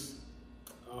piece,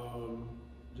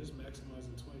 just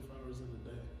maximizing 24 hours in a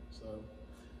day. So,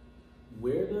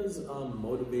 where does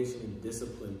motivation and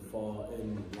discipline fall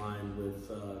in line with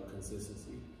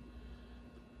consistency?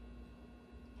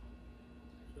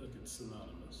 I feel like it's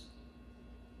synonymous.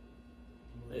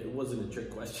 It wasn't a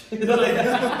trick question.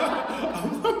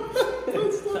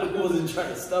 I wasn't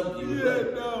trying to stump you. Yeah,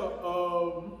 but.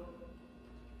 no.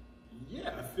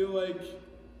 Yeah, I feel like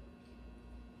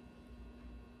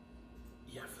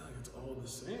it's all the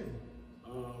same.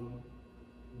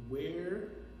 Where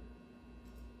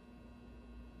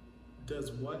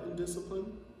does what in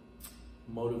discipline?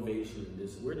 Motivation and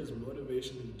discipline. Where does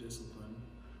motivation and discipline?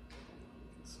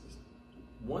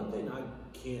 One thing I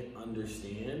can't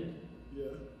understand.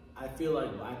 Yeah. I feel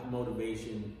like lack of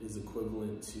motivation is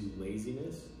equivalent to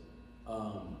laziness.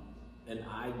 And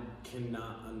I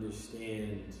cannot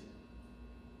understand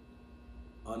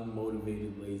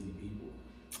unmotivated, lazy people.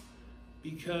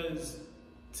 Because,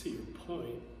 to your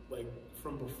point, like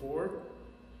from before,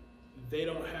 they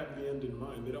don't have the end in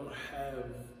mind. They don't have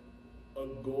a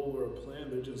goal or a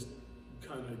plan. They're just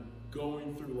kind of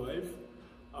going through life.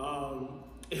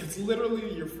 It's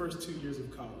literally your first 2 years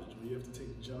of college where you have to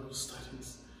take general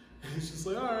studies. And it's just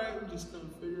like, all right, I'm just kind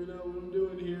of figuring out what I'm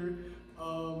doing here.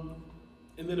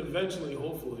 And then eventually,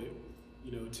 hopefully,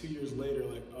 2 years later,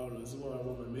 like, oh no, this is what I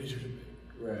want my major to be.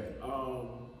 Right.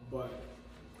 But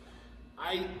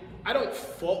I don't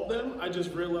fault them. I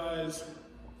just realize,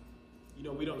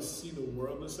 we don't see the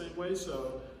world the same way.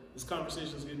 So this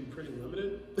conversation is going to be pretty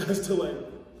limited as to like,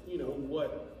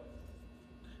 what,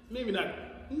 maybe not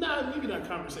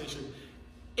conversation.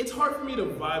 It's hard for me to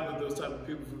vibe with those type of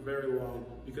people for very long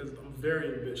because I'm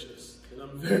very ambitious and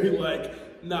I'm very like,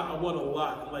 I want a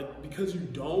lot. Like, because you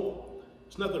don't,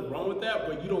 there's nothing wrong with that,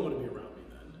 but you don't want to be around me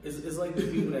then. It's like the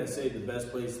people that say the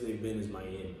best place they've been is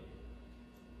Miami.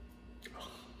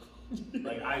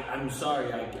 Like, I'm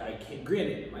sorry, I can't.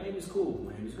 Granted, Miami's cool.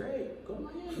 Miami's great. Go to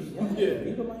Miami. Yeah.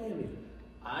 You go to Miami.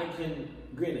 I can,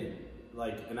 granted,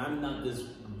 like, and I'm not this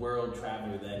world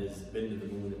traveler that has been to the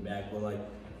moon and back, but like,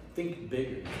 think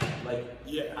bigger. Like,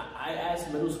 yeah. I ask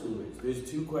middle schoolers, there's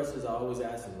 2 questions I always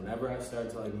ask them whenever I start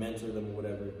to like mentor them or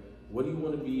whatever. What do you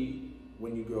want to be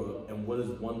when you grow up? And what is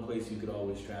one place you could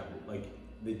always travel, like,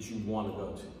 that you want to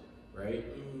go to, right?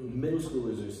 Middle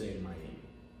schoolers are saying Miami.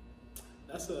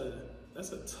 That's a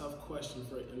tough question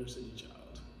for an inner city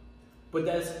child. But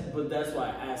that's why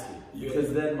I ask it.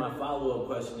 Because then my follow-up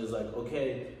question is like,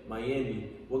 okay, Miami,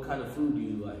 what kind of food do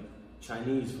you like?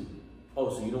 Chinese food. Oh,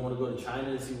 so you don't want to go to China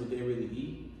and see what they really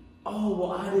eat? Oh,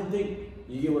 well, I didn't think.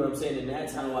 You get what I'm saying? And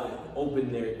that's how I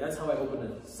open a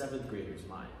 7th grader's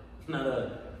mind, not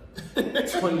a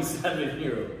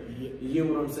 27-year-old. You get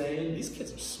what I'm saying? These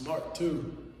kids are smart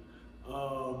too.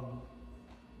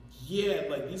 Yeah,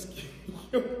 like these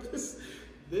kids,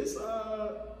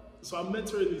 so I'm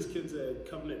mentoring these kids at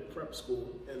Covenant Prep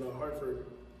School in Hartford.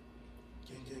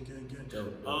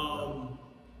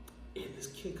 And this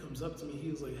kid comes up to me, he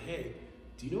was like, hey,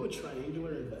 do you know what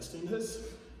triangular investing is?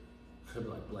 I'm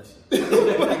like, bless you.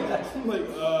 I'm like,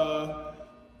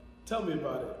 tell me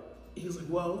about it. He was like,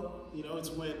 well, it's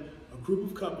when a group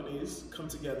of companies come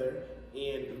together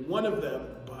and one of them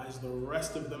buys the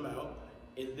rest of them out,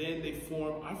 and then they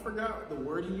form, I forgot the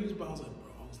word he used, but I was like,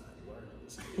 bro, I was not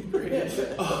learning this.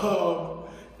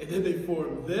 And then they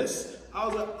form this. I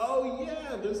was like, oh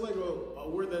yeah, there's like a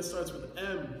word that starts with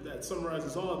M that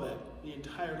summarizes all that. The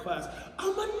entire class, a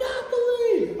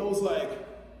monopoly! I was like,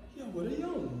 yo, what are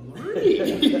y'all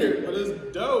learning here? But it's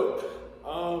dope.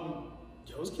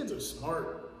 Those kids are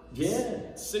smart.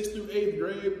 Yeah. 6th through 8th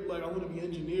grade, like I want to be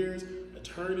engineers,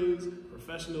 attorneys,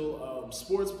 professional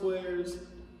sports players.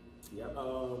 Yep.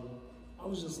 I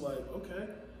was just like, okay,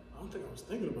 I don't think I was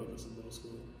thinking about this in middle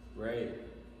school. Right.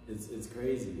 It's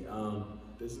crazy.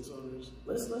 Business owners.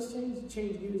 Let's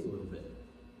change gears a little bit.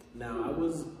 Now I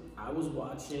was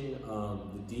watching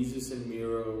the Desus and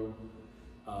Mero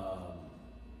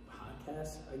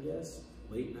podcast, I guess,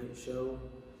 late night show,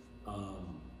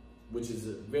 which is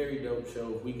a very dope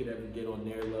show. If we could ever get on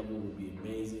their level, it would be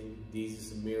amazing.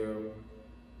 Desus and Mero,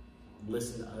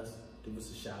 listen to us, give us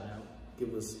a shout out,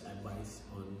 give us advice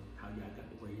on how y'all got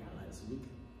to where y'all at, so we could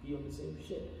be on the same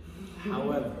shit.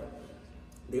 However,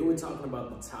 they were talking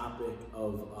about the topic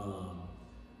of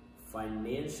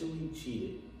financially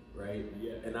cheated, right?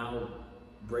 Yeah. And I'll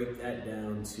break that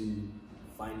down to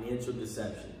financial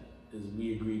deception, as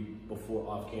we agreed before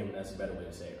off camera. That's a better way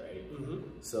to say it, right? Mm-hmm.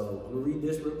 So I'm gonna read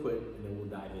this real quick, and then we'll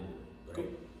dive into it. Right?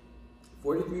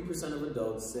 Cool. 43% of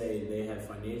adults say they have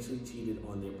financially cheated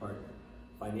on their partner.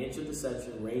 Financial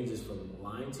deception ranges from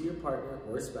lying to your partner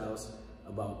or spouse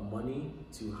about money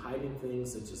to hiding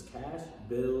things such as cash,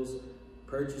 bills,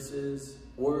 purchases,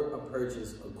 or a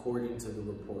purchase, according to the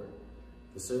report.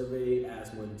 The survey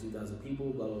asked more than 2,000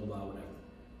 people, blah, blah, blah, whatever.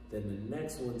 Then the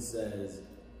next one says,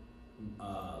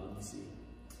 let me see,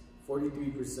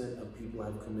 43% of people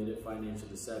have committed financial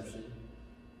deception.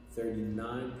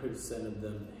 39% of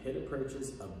them hid a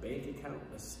purchase, a bank account,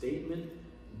 a statement,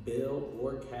 bill,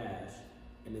 or cash.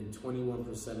 And then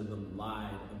 21% of them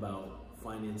lied about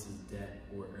finances, debt,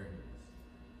 or earnings.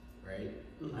 Right?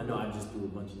 Mm-hmm. I know I just threw a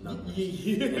bunch of numbers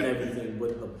and everything,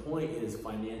 but the point is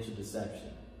financial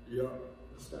deception. Yeah.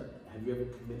 Let's start. Have you ever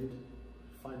committed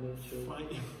financial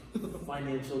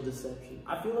deception?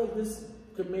 I feel like this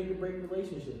could make or break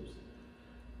relationships.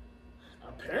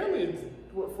 Apparently, it's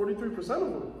what 43%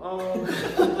 of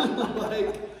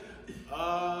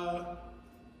them.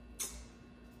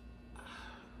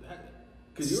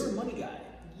 Because you're a money guy.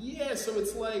 Yeah, so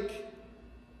it's like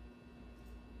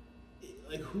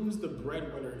who's the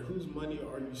breadwinner and whose money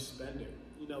are you spending?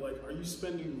 You know, like, are you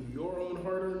spending your own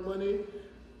hard-earned money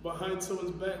behind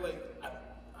someone's back? Like, I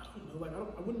don't know. Like,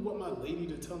 I wouldn't want my lady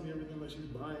to tell me everything that she's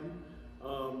buying.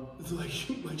 Like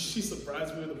she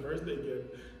surprised me with a birthday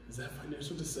gift. Is that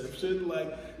financial deception?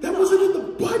 Like, that wasn't in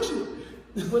the budget.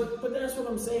 But that's what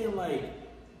I'm saying. Like,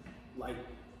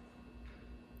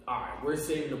 all right, we're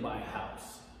saving to buy a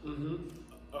house. Mm-hmm.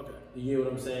 Okay. You get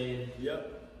what I'm saying?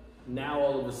 Yep. Now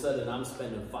all of a sudden I'm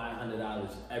spending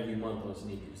 $500 every month on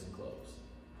sneakers and clothes,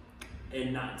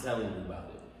 and not telling you about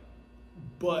it.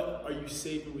 But are you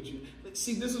saving what you?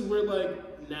 See, this is where now I'm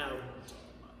talking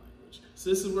my language. So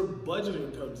this is where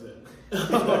budgeting comes in.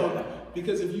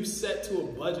 Because if you set to a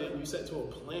budget and you set to a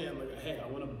plan, like, hey, I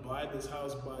want to buy this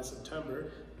house by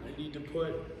September. I need to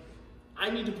put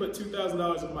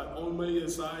 $2,000 of my own money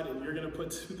aside, and you're gonna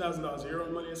put $2,000 of your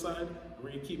own money aside. We're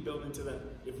gonna keep building to that.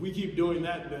 If we keep doing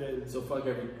that, then so fuck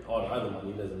all the other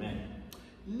money. It doesn't matter.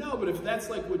 No, but if that's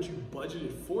like what you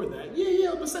budgeted for that,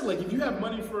 yeah. I'm saying, like, if you have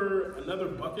money for another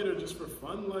bucket or just for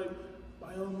fun, like,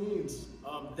 by all means,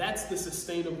 that's the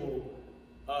sustainable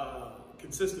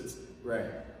consistency. Right.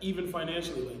 Even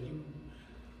financially, like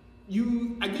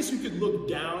I guess you could look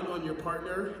down on your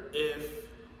partner if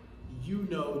you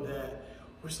know that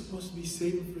we're supposed to be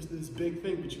saving for this big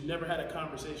thing, but you never had a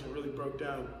conversation that really broke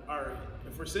down, all right,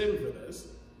 if we're saving for this,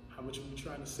 how much are we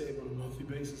trying to save on a monthly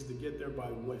basis to get there by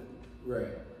when?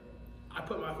 Right. I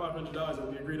put my $500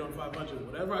 and we agreed on $500.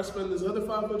 Whatever I spend this other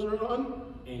 $500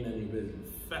 on, ain't none of your business.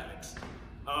 Facts.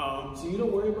 So you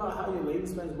don't worry about how your lady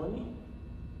spends money?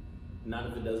 Not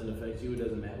if it doesn't affect you, it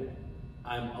doesn't matter.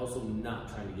 I'm also not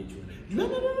trying to get you in. No.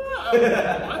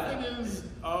 My thing is,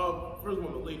 first of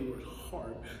all, the lady worked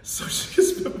hard, so she can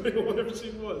spend money on whatever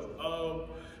she wants.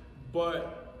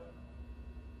 But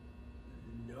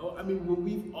no, I mean,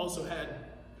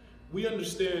 we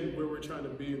understand where we're trying to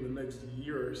be in the next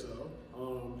year or so,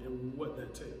 and what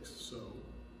that takes. So,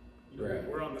 you know, right.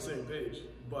 We're on the same page.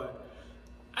 But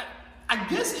I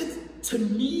guess to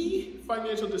me,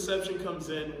 financial deception comes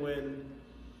in when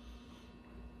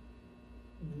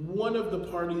one of the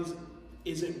parties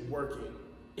isn't working,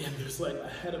 and there's like a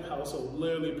head of household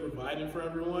literally providing for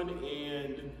everyone,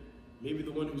 and maybe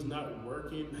the one who's not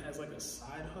working has like a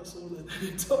side hustle.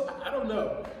 I don't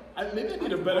know. Maybe I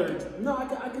need a better. No,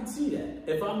 I could see that.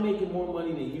 If I'm making more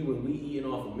money than you and we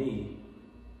eating off of me,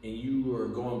 and you are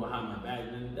going behind my back,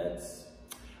 then that's.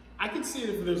 I can see it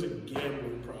if there's a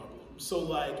gambling problem. So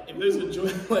like, if there's a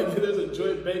joint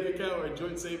bank account or a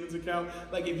joint savings account,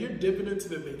 like if you're dipping into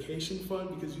the vacation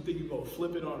fund because you think you're gonna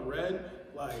flip it on red,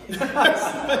 like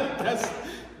that's.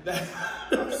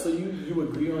 So you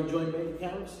agree on joint bank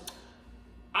accounts?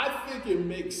 I think it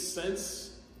makes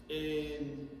sense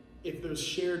if there's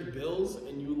shared bills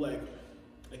and you like,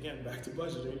 again, back to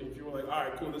budgeting. If you were like, all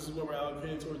right, cool, this is what we're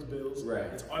allocating towards bills. Right.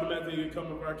 It's automatically going to come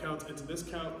from our accounts into this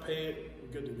account, pay it, we're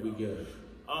good to go. We good.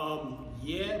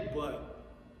 Yeah, but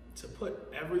to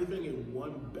put everything in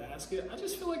one basket, I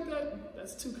just feel like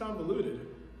that's too convoluted.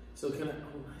 So can I,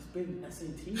 oh, nice big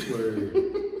SAT word.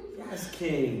 Yes,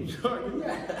 King.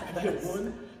 Yes.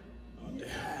 One?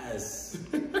 Yes.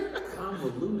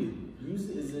 Convoluted. Use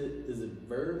it, is it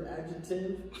verb,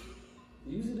 adjective?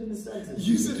 Use it in the sentence.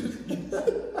 Use it in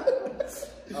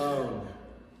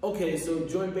okay, so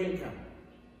joint bank account.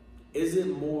 Is it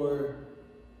more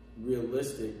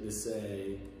realistic to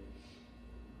say,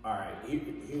 all right,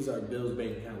 here's our bills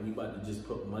bank account, we about to just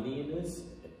put money in this?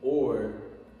 Or,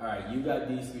 all right, you got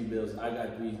these 3 bills, I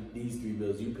got these 3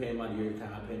 bills, you pay them out of your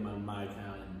account, I pay them out of my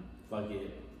account, and fuck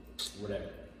it, whatever.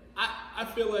 I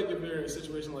feel like if you're in a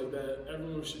situation like that,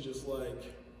 everyone should just like,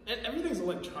 and everything's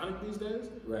electronic these days.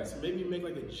 Right. So maybe make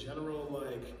like a general,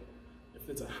 like, if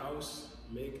it's a house,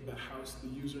 make the house the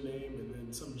username and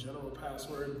then some general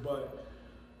password. But,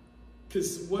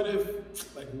 because what if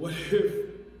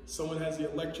someone has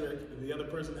the electric and the other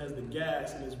person has the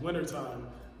gas and it's wintertime?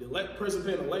 The person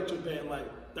paying electric paying like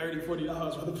 $30, $40,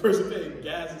 while the person paying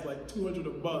gas is like $200 a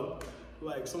month.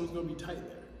 Like, someone's gonna be tight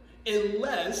there.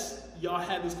 Unless y'all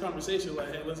had this conversation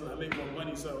like, hey, listen, I make more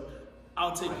money, so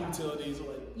I'll take utilities.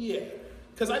 Or like, yeah.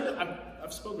 Because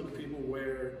I've spoken to people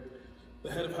where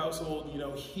the head of household, you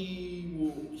know, he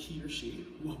or she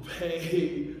will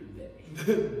pay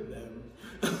them.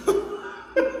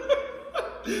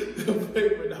 They'll pay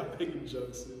for not making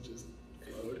jokes and just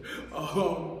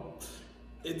flowed.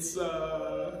 It's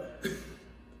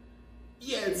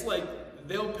yeah, it's like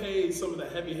they'll pay some of the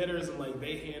heavy hitters and like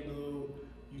they handle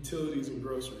utilities and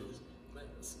groceries. Like,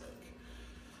 it's like,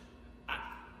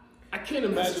 I can't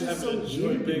imagine having a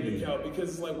joint bank account because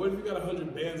it's like, what if you got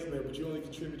 100 bands in there but you only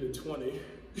contributed 20?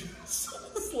 So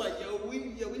it's like, yo,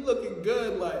 we looking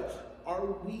good. Like, are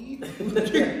we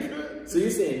looking good? So you're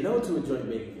saying no to a joint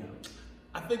bank account?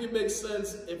 I think it makes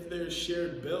sense if there's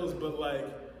shared bills, but like,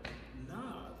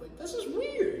 nah, like that's just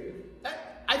weird.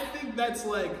 I think that's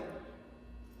like,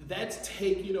 that's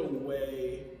taking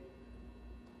away.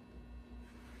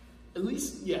 At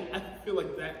least, yeah, I feel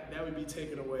like that would be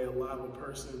taking away a lot of a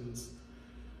person's,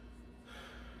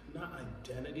 not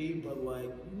identity, but like,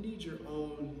 you need your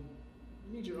own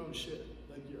shit,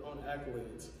 like your own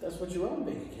accolades. That's what your own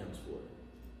bank account's for.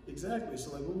 Exactly.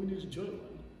 So like, what we need a joint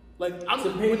one? Like, I'm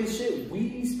to pay the shit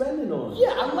we spending on.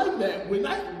 Yeah, I like that.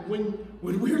 When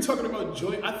we were talking about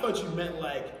joint, I thought you meant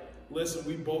like, listen,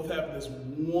 we both have this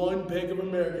one Bank of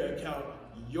America account.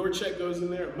 Your check goes in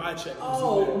there, my check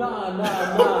goes in there. Nah.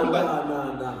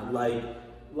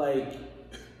 Like,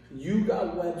 you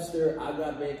got Webster, I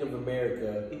got Bank of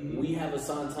America. Mm-hmm. We have a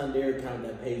Santander account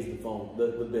that pays the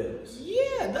bills.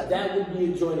 Yeah, that would be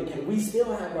a joint account. We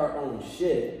still have our own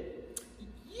shit.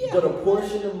 Yeah, but a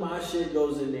portion of my shit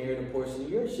goes in there and a portion of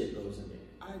your shit goes in there.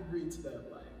 I agree to that,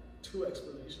 like, 2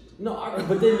 explanations. No,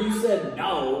 but then you said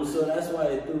no, so that's why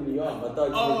it threw me off. I thought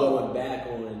you were going back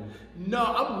on. No,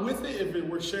 I'm with it if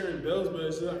we're sharing bills, but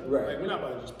it's not, right. Like, we're not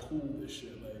about to just pool this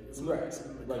shit. Like, it's right.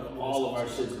 Like all of our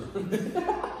shit's going.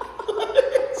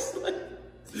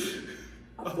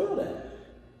 I feel that.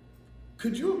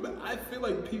 Could you? I feel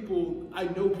like I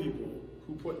know people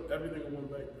who put everything in one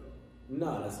bank though.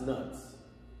 No, that's nuts.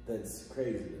 That's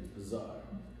crazy. It's bizarre.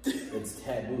 It's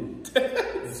taboo.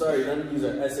 I'm sorry, none of these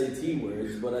are SAT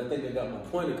words, but I think I got my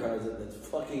point across that that's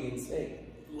fucking insane.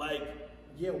 Like,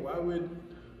 yeah, why would...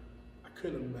 I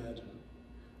couldn't imagine.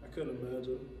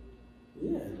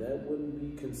 Yeah, that wouldn't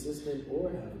be consistent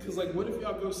or happen. Because, like, what if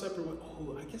y'all go separate with...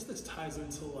 Oh, I guess this ties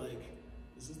into, like...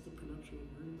 Is this the prenuptial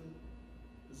agreement?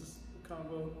 Is this the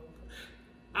combo?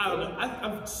 I don't know.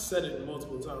 I've said it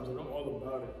multiple times, and I'm all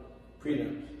about it.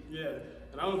 Prenup. Yeah.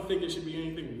 And I don't think it should be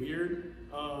anything weird.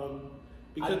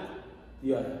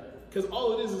 Because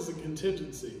all it is a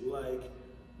contingency. Like,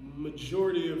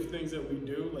 majority of things that we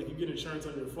do, like you get insurance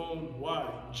on your phone, why?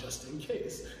 Just in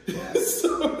case.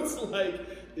 So it's like,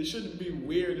 it shouldn't be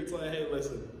weird. It's like, hey,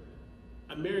 listen,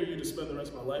 I'm marrying you to spend the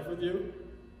rest of my life with you,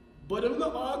 but in the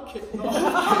odd case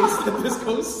that this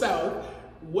goes south,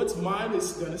 what's mine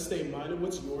is gonna stay mine and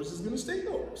what's yours is gonna stay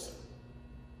yours.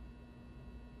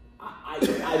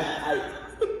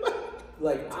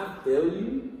 Like, I feel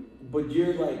you, but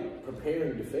you're like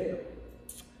preparing to fail.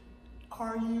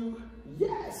 Are you?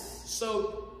 Yes.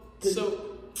 So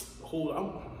hold on.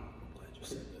 I'm glad you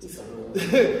said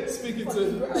this. Speaking to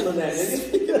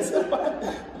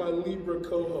my Libra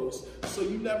co-host. So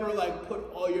you never like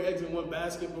put all your eggs in one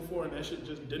basket before and that shit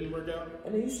just didn't work out?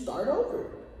 And then you start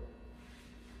over.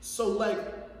 So like,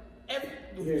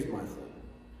 here's my thing,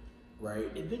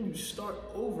 right? And then you start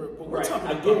over. But we're talking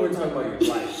about your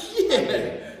life.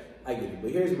 Yeah. I get it.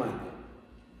 But here's my thing.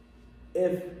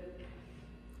 If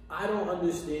I don't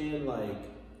understand, like,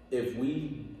 if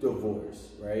we divorce,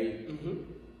 right? Mm-hmm.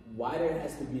 Why there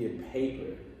has to be a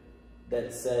paper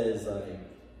that says, like,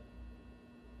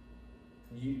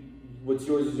 what's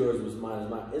yours is yours, what's mine is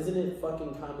mine? Isn't it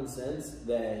fucking common sense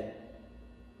that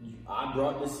I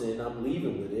brought this in, I'm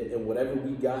leaving with it, and whatever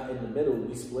we got in the middle,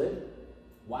 we split?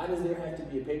 Why does there have to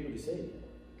be a paper to say that?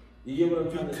 You get what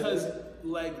I'm trying to say? Because,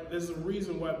 like, there's a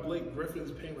reason why Blake Griffin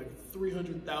is paying, like,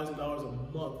 $300,000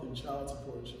 a month in child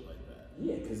support and shit like that.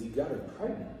 Yeah, because he got her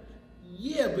pregnant.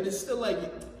 Yeah, but it's still like,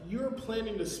 you're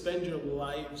planning to spend your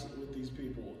lives with these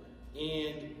people,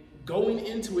 and going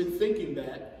into it thinking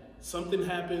that something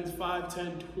happens 5,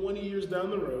 10, 20 years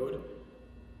down the road,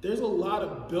 there's a lot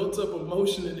of built up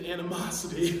emotion and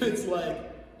animosity. It's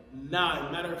like,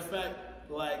 nah, matter of fact,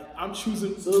 like, I'm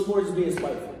choosing. So it's more just being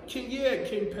spiteful. King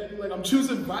Petty, like, I'm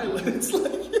choosing violence.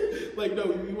 like, no,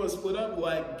 you want to split up?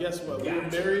 Like, guess what? We're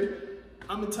married.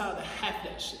 I'm entitled to half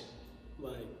that shit.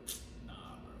 Like, nah,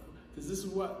 bro. Because this is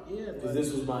what, yeah. Because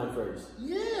this was mine first.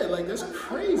 Yeah, like, that's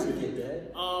crazy. I get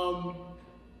that.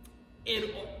 And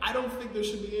I don't think there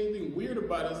should be anything weird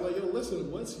about it. It's like, yo,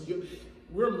 listen,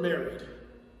 we're married.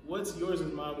 What's yours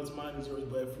is mine, what's mine is yours.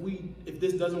 But if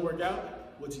this doesn't work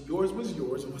out, what's yours was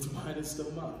yours, and what's mine is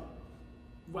still mine.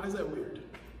 Why is that weird?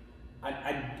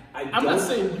 I'm not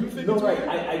saying you think it's weird.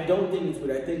 I don't think it's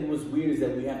weird. I think what's weird is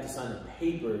that we have to sign a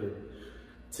paper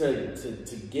to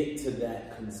get to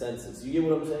that consensus. You get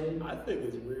what I'm saying? I think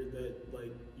it's weird that,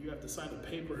 like, you have to sign a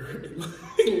paper and,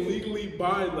 like, legally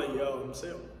bind, like, yo, I'm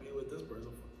saying I'll be with this person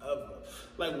forever.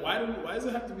 Like, why does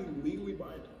it have to be legally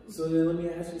binding? So then let me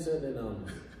ask you something.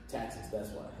 Taxes. That's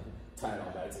why I tie it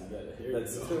all back together.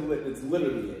 It's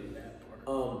literally it.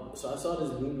 So I saw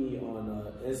this meme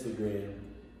on Instagram,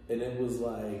 and it was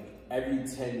like every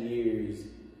 10 years,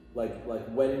 like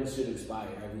weddings should expire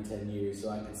every 10 years, so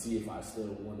I can see if I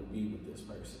still want to be with this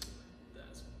person.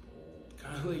 That's bold.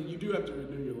 Kind of like, you do have to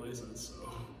renew your license,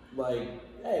 so. Like,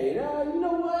 hey, you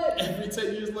know what? Every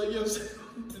 10 years, like, yo,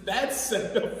 that's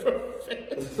set up for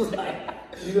failure. Like,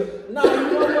 you know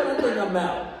what? I think I'm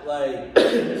out. Like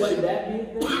that be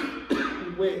a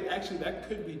thing? Wait, actually, that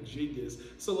could be genius.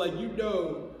 So, like, you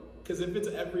know, because if it's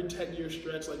every 10-year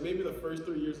stretch, like, maybe the first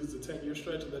 3 years is a 10-year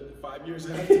stretch, and then 5 years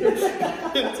after,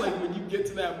 it's like when you get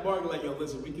to that mark, like, yo,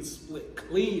 listen, we can split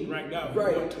clean right now if we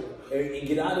want to. And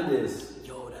get out of this.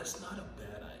 Yo, that's not a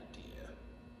bad idea.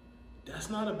 That's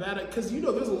not a bad idea. Because, you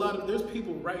know, there's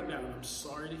people right now, and I'm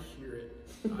sorry to hear it.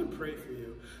 I pray for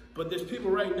you. But there's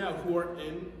people right now who are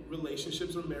in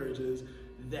relationships or marriages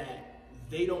that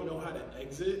they don't know how to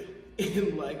exit.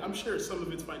 And, like, I'm sure some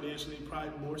of it's financially,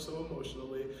 probably more so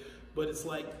emotionally. But it's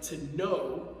like to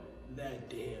know that,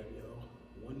 damn, yo,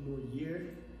 one more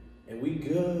year. And we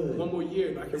good. One more year.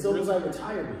 And I can it's almost like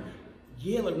retirement.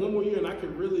 Yeah, like one more year and I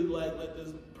could really, like, let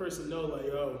this person know, like,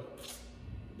 yo,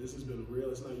 this has been real.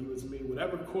 It's not you, it's me.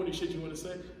 Whatever corny shit you want to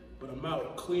say. But I'm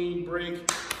out. Clean break.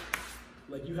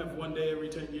 Like, you have one day every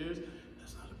 10 years.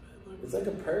 That's not a bad look. It's like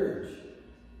a purge.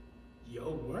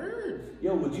 Yo, word.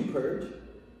 Yo, would you purge?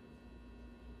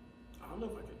 I don't know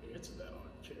if I can answer that on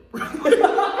camera.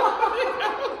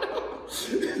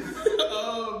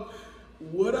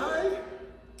 Would I?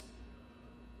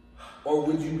 Or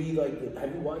would you be like,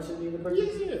 have you watched any of the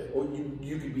purges? Yeah. Or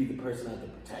you could be the person out there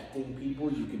protecting people.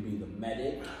 You could be the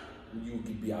medic. You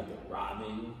could be out there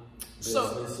robbing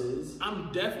businesses. So,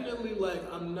 I'm definitely, like,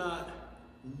 I'm not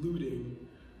looting.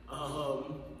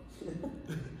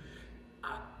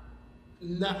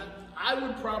 I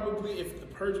would probably, if the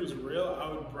purge was real, I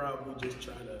would probably just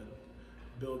try to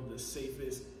build the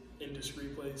safest industry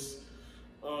place.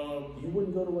 You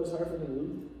wouldn't go to West Hartford and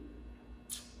loot?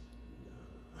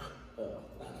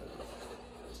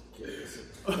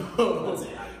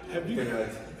 Have you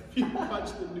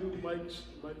watched the new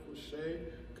Michael Shea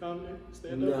comedy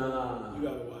stand up? Nah. You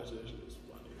gotta watch that shit. It's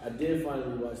funny. I did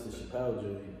finally watch the Chappelle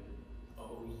joint.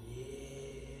 Oh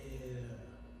yeah.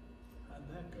 How'd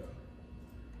that go?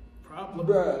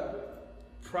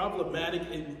 Problematic,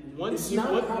 and once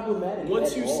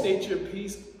you state your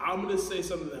piece, I'm gonna say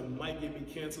something that might get me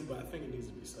canceled, but I think it needs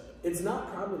to be said. It's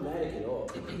not problematic at all.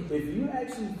 If you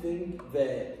actually think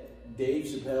that Dave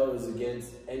Chappelle is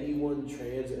against anyone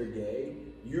trans or gay,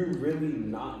 you're really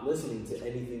not listening to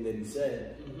anything that he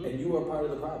said, and you are part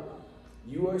of the problem.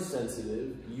 You are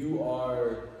sensitive. You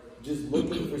are just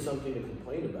looking for something to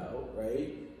complain about,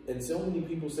 right? And so many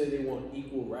people say they want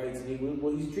equal rights, and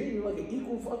well, he's treating you like an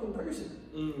equal fucking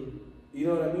person. You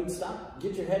know what I mean?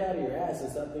 Get your head out of your ass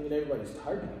and stop thinking everybody's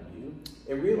targeting you,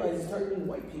 and realize he's targeting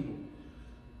white people.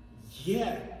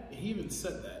 Yeah, he even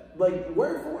said that. Like,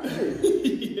 word for word.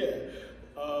 Yeah.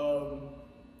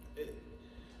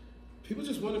 People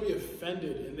just want to be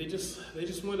offended, and they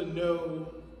just want to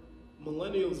know,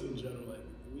 millennials in general, like,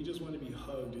 we just want to be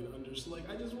hugged and understood. Like,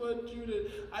 I just want you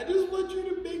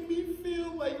to make me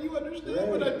feel like you understand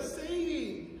what I'm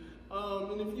saying.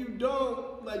 And if you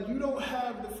don't, like, you don't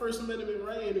have the First Amendment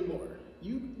right anymore.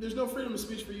 There's no freedom of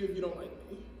speech for you if you don't like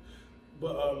me.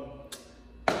 But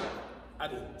I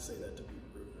didn't say that to be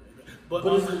rude or anything. But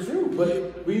it's the truth.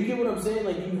 But you get what I'm saying?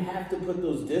 Like, you have to put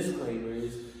those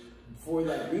disclaimers for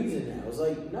that reason now. It's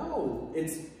like, no,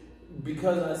 it's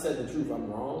because I said the truth,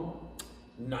 I'm wrong.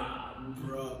 Nah,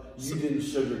 bruh. You didn't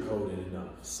sugarcoat it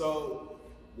enough. So,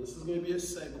 this is going to be a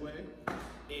segue,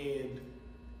 and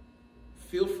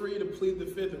feel free to plead the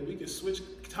fifth, and we can switch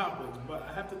topics, but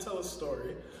I have to tell a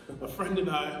story. A friend and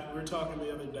I, we were talking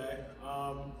the other day,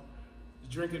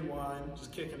 drinking wine,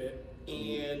 just kicking it,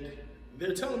 and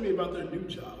they're telling me about their new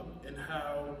job and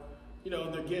how, you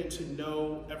know, they're getting to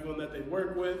know everyone that they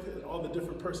work with and all the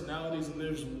different personalities, and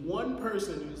there's one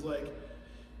person who's like,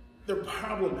 they're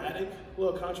problematic, a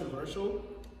little controversial,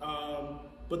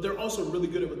 but they're also really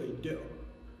good at what they do.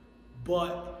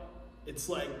 But it's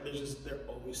like they're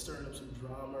always stirring up some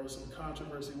drama or some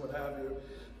controversy, what have you.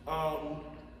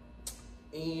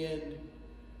 And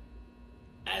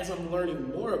as I'm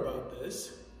learning more about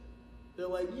this, they're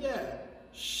like, yeah,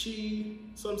 she,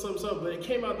 some, but it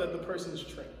came out that the person's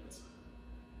trans,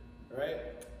 right?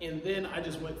 And then I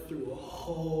just went through a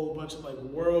whole bunch of like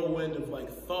whirlwind of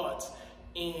like thoughts,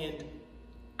 and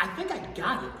I think I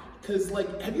got it. Cause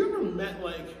like, have you ever met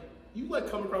like, you like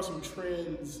come across some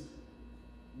trans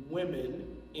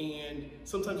women, and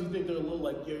sometimes you think they're a little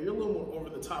like, yeah, you're a little more over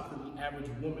the top than the average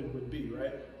woman would be,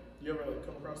 right? You ever like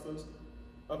come across those?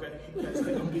 Okay, you guys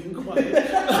think I'm being quiet.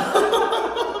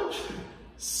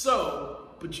 So,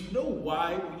 but you know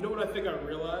why? You know what I think I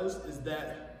realized is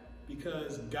that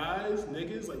because guys,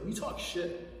 niggas, like we talk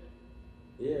shit.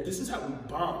 Yeah. This is how we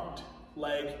bond.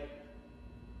 Like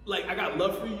I got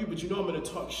love for you, but you know I'm gonna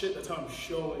talk shit. That's how I'm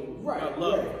showing my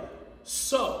love. Right.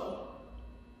 So,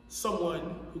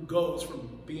 someone who goes from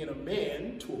being a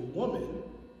man to a woman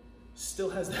still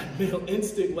has that male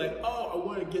instinct, like, oh, I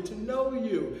want to get to know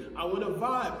you. I want to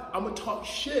vibe. I'm going to talk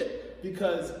shit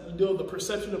because, you know, the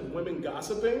perception of women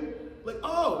gossiping, like,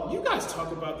 oh, you guys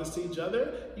talk about this to each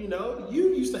other. You know, you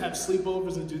used to have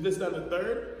sleepovers and do this, that, and the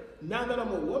third. Now that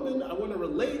I'm a woman, I want to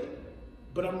relate,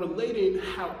 but I'm relating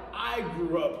how I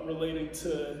grew up relating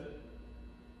to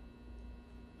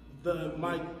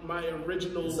my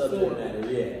original subject matter,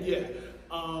 yeah.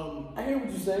 I hear what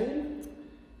you're saying.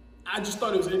 I just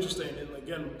thought it was interesting, and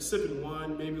again, sipping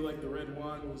wine, maybe like the red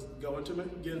wine was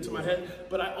getting into my head.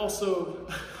 But I also,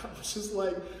 I was just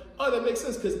like, oh, that makes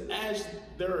sense, because as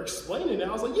they're explaining it,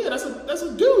 I was like, yeah, that's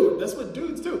a dude. That's what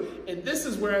dudes do. And this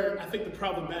is where I think the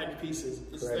problematic piece is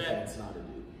correct, that it's not a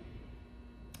dude.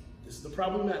 This is the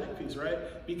problematic piece,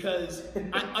 right? Because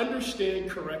I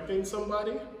understand correcting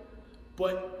somebody,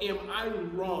 but am I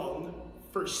wrong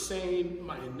for saying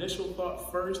my initial thought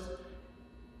first,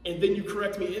 and then you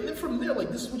correct me, and then from there, like,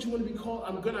 this is what you want to be called?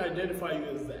 I'm going to identify you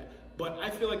as that. But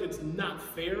I feel like it's not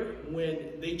fair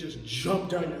when they just jump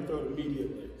down your throat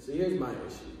immediately. So here's my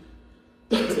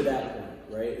issue to that point,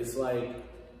 right? It's like,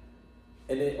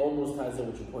 and it almost ties in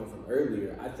with your point from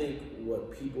earlier. I think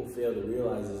what people fail to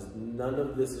realize is none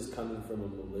of this is coming from a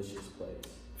malicious place.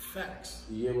 Facts.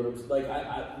 You get what I'm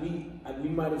saying? Like, we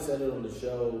might have said it on the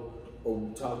show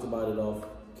or talked about it off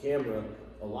camera.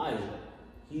 Elijah,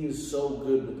 he is so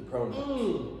good with the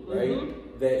pronouns,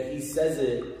 right? That he says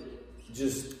it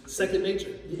just second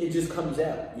nature. It just comes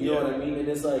out. You know what I mean? And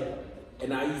it's like,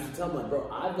 and I used to tell him, like, bro,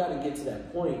 I've got to get to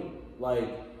that point, like,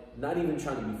 not even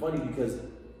trying to be funny, because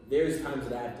there's times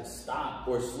that I have to stop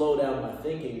or slow down my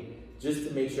thinking just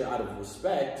to make sure, out of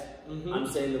respect, I'm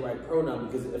saying the right pronoun.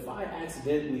 Because if I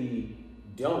accidentally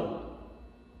don't,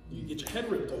 you get your head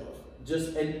ripped off.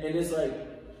 Just and it's like,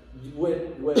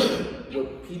 what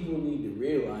people need to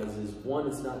realize is, one,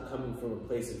 it's not coming from a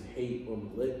place of hate or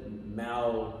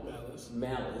malice.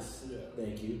 Yeah.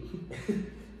 Thank you.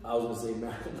 I was gonna say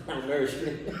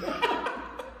malnourishment.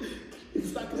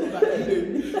 It's not because I'm not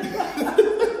eating.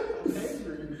 I'm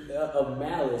angry. Of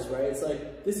malice, right? It's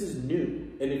like, this is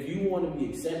new, and if you want to be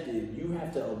accepted, you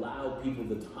have to allow people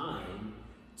the time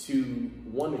to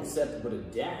one, accept but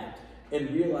adapt and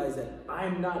realize that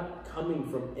I'm not coming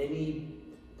from any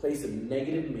place of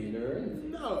negative manner.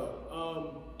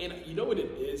 No, and you know what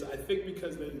it is? I think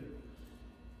because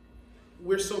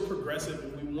we're so progressive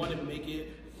and we want to make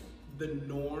it the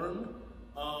norm.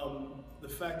 The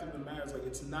fact of the matter is, like,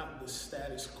 it's not the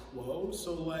status quo.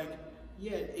 So, like,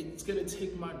 yeah, it's gonna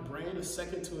take my brain a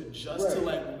second to adjust to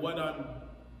like what I'm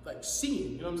like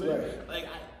seeing. You know what I'm saying? Right. Like,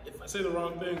 if I say the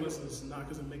wrong thing, listen, it's not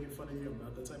because I'm making fun of you. I'm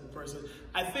not that type of person.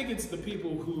 I think it's the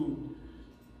people who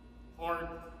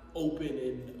aren't open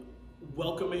and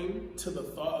welcoming to the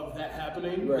thought of that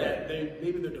happening, that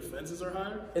maybe their defenses are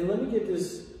higher. And let me get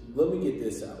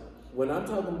this out. When I'm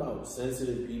talking about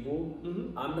sensitive people,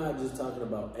 I'm not just talking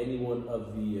about anyone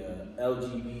of the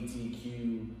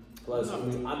LGBTQ plus. No. I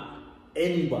mean, I'm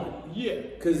anybody. Yeah.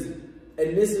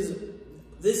 And this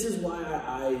is why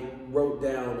I wrote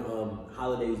down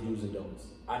holidays, do's and don'ts.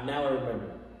 Now I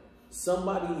remember.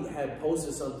 Somebody had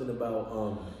posted something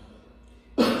about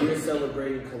you're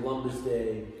celebrating Columbus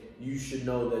Day. You should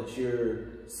know that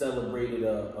you're celebrated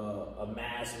a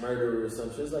mass murder or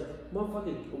something. It's like,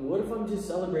 motherfucker, what if I'm just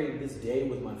celebrating this day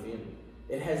with my family?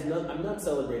 It has I'm not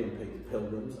celebrating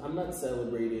pilgrims. I'm not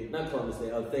celebrating, not Columbus Day,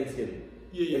 Thanksgiving.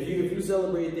 Yeah. If you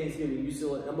celebrate Thanksgiving, you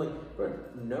still, I'm like, bro,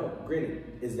 no.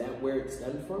 Granted, is that where it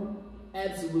stemmed from?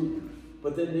 Absolutely.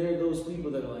 But then there are those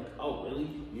people that are like, oh, really?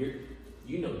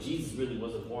 You know, Jesus really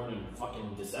wasn't born in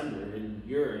fucking December, and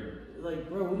you're like,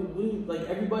 bro, like,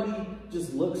 everybody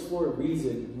just looks for a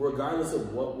reason, regardless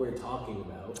of what we're talking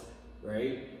about,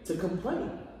 right, to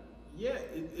complain. Yeah,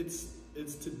 it's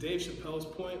to Dave Chappelle's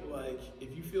point, like,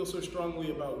 if you feel so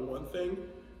strongly about one thing,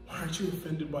 why aren't you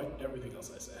offended by everything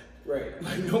else I say? Right.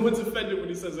 Like, no one's offended when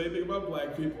he says anything about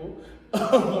black people,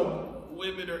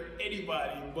 women, or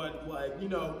anybody, but, like, you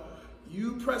know,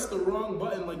 you press the wrong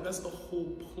button, like, that's the whole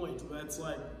point. That's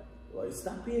like,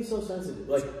 stop being so sensitive.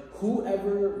 Like,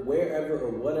 whoever, wherever, or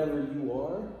whatever you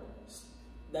are,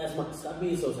 stop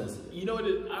being so sensitive. You know what?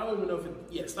 I don't even know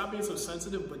if stop being so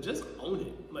sensitive, but just own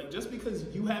it. Like, just because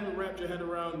you haven't wrapped your head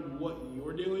around what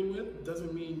you're dealing with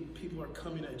doesn't mean people are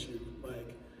coming at you.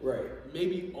 Like,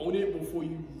 maybe own it before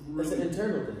you really. It's an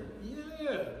internal thing.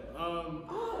 Yeah.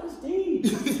 That's deep.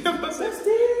 That's deep.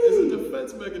 It's a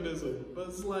defense mechanism. But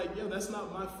it's like, that's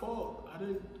not my fault.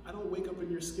 I don't wake up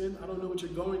in your skin. I don't know what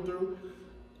you're going through.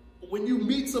 When you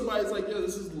meet somebody, it's like,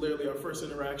 this is literally our first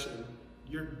interaction.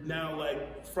 You're now,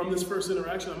 like, from this first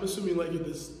interaction, I'm assuming, like, you're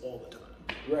this all the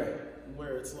time. Right.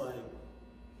 Where it's like,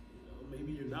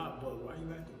 maybe you're not, but why are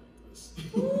you acting like this?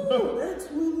 Ooh,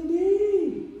 that's really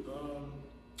deep.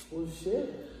 Well,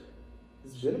 shit.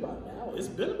 It's been about an hour. It's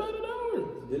been about an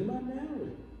hour.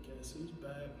 Guess who's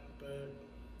back?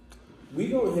 We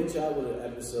gonna hit y'all with an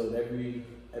episode every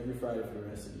Friday for the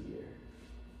rest of the year.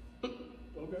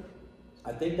 Okay.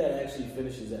 I think that actually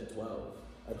finishes at 12.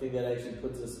 I think that actually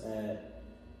puts us at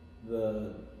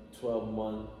the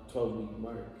 12-week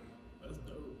mark. That's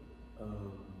dope.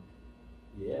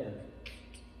 Yeah.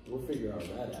 We'll figure all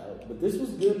that out. But this was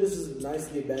good. This is nice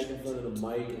to get back in front of the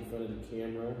mic, in front of the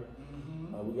camera.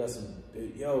 We got some,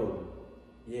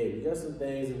 we got some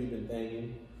things that we've been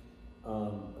thanking.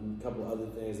 And a couple other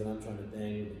things that I'm trying to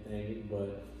thank,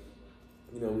 but,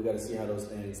 we got to see how those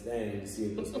things stand, to see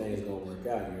if those things gonna work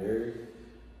out. You heard?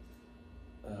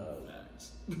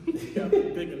 Facts. Got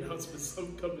big announcements,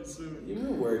 some coming soon.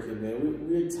 We're working, man.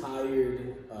 We're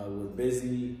tired. We're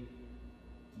busy.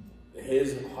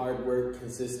 His hard work,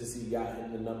 consistency got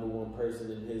him the #1 person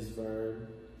in his firm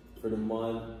for the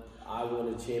month. I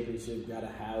won a championship, got a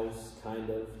house, kind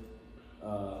of.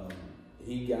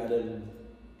 He got him,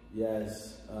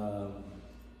 yes.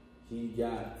 He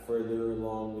got further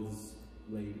along with his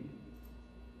lady.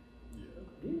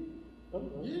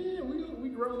 Yeah, we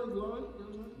growing and glowing.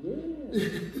 Yeah.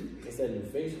 That's that new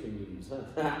face cream we use,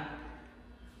 huh?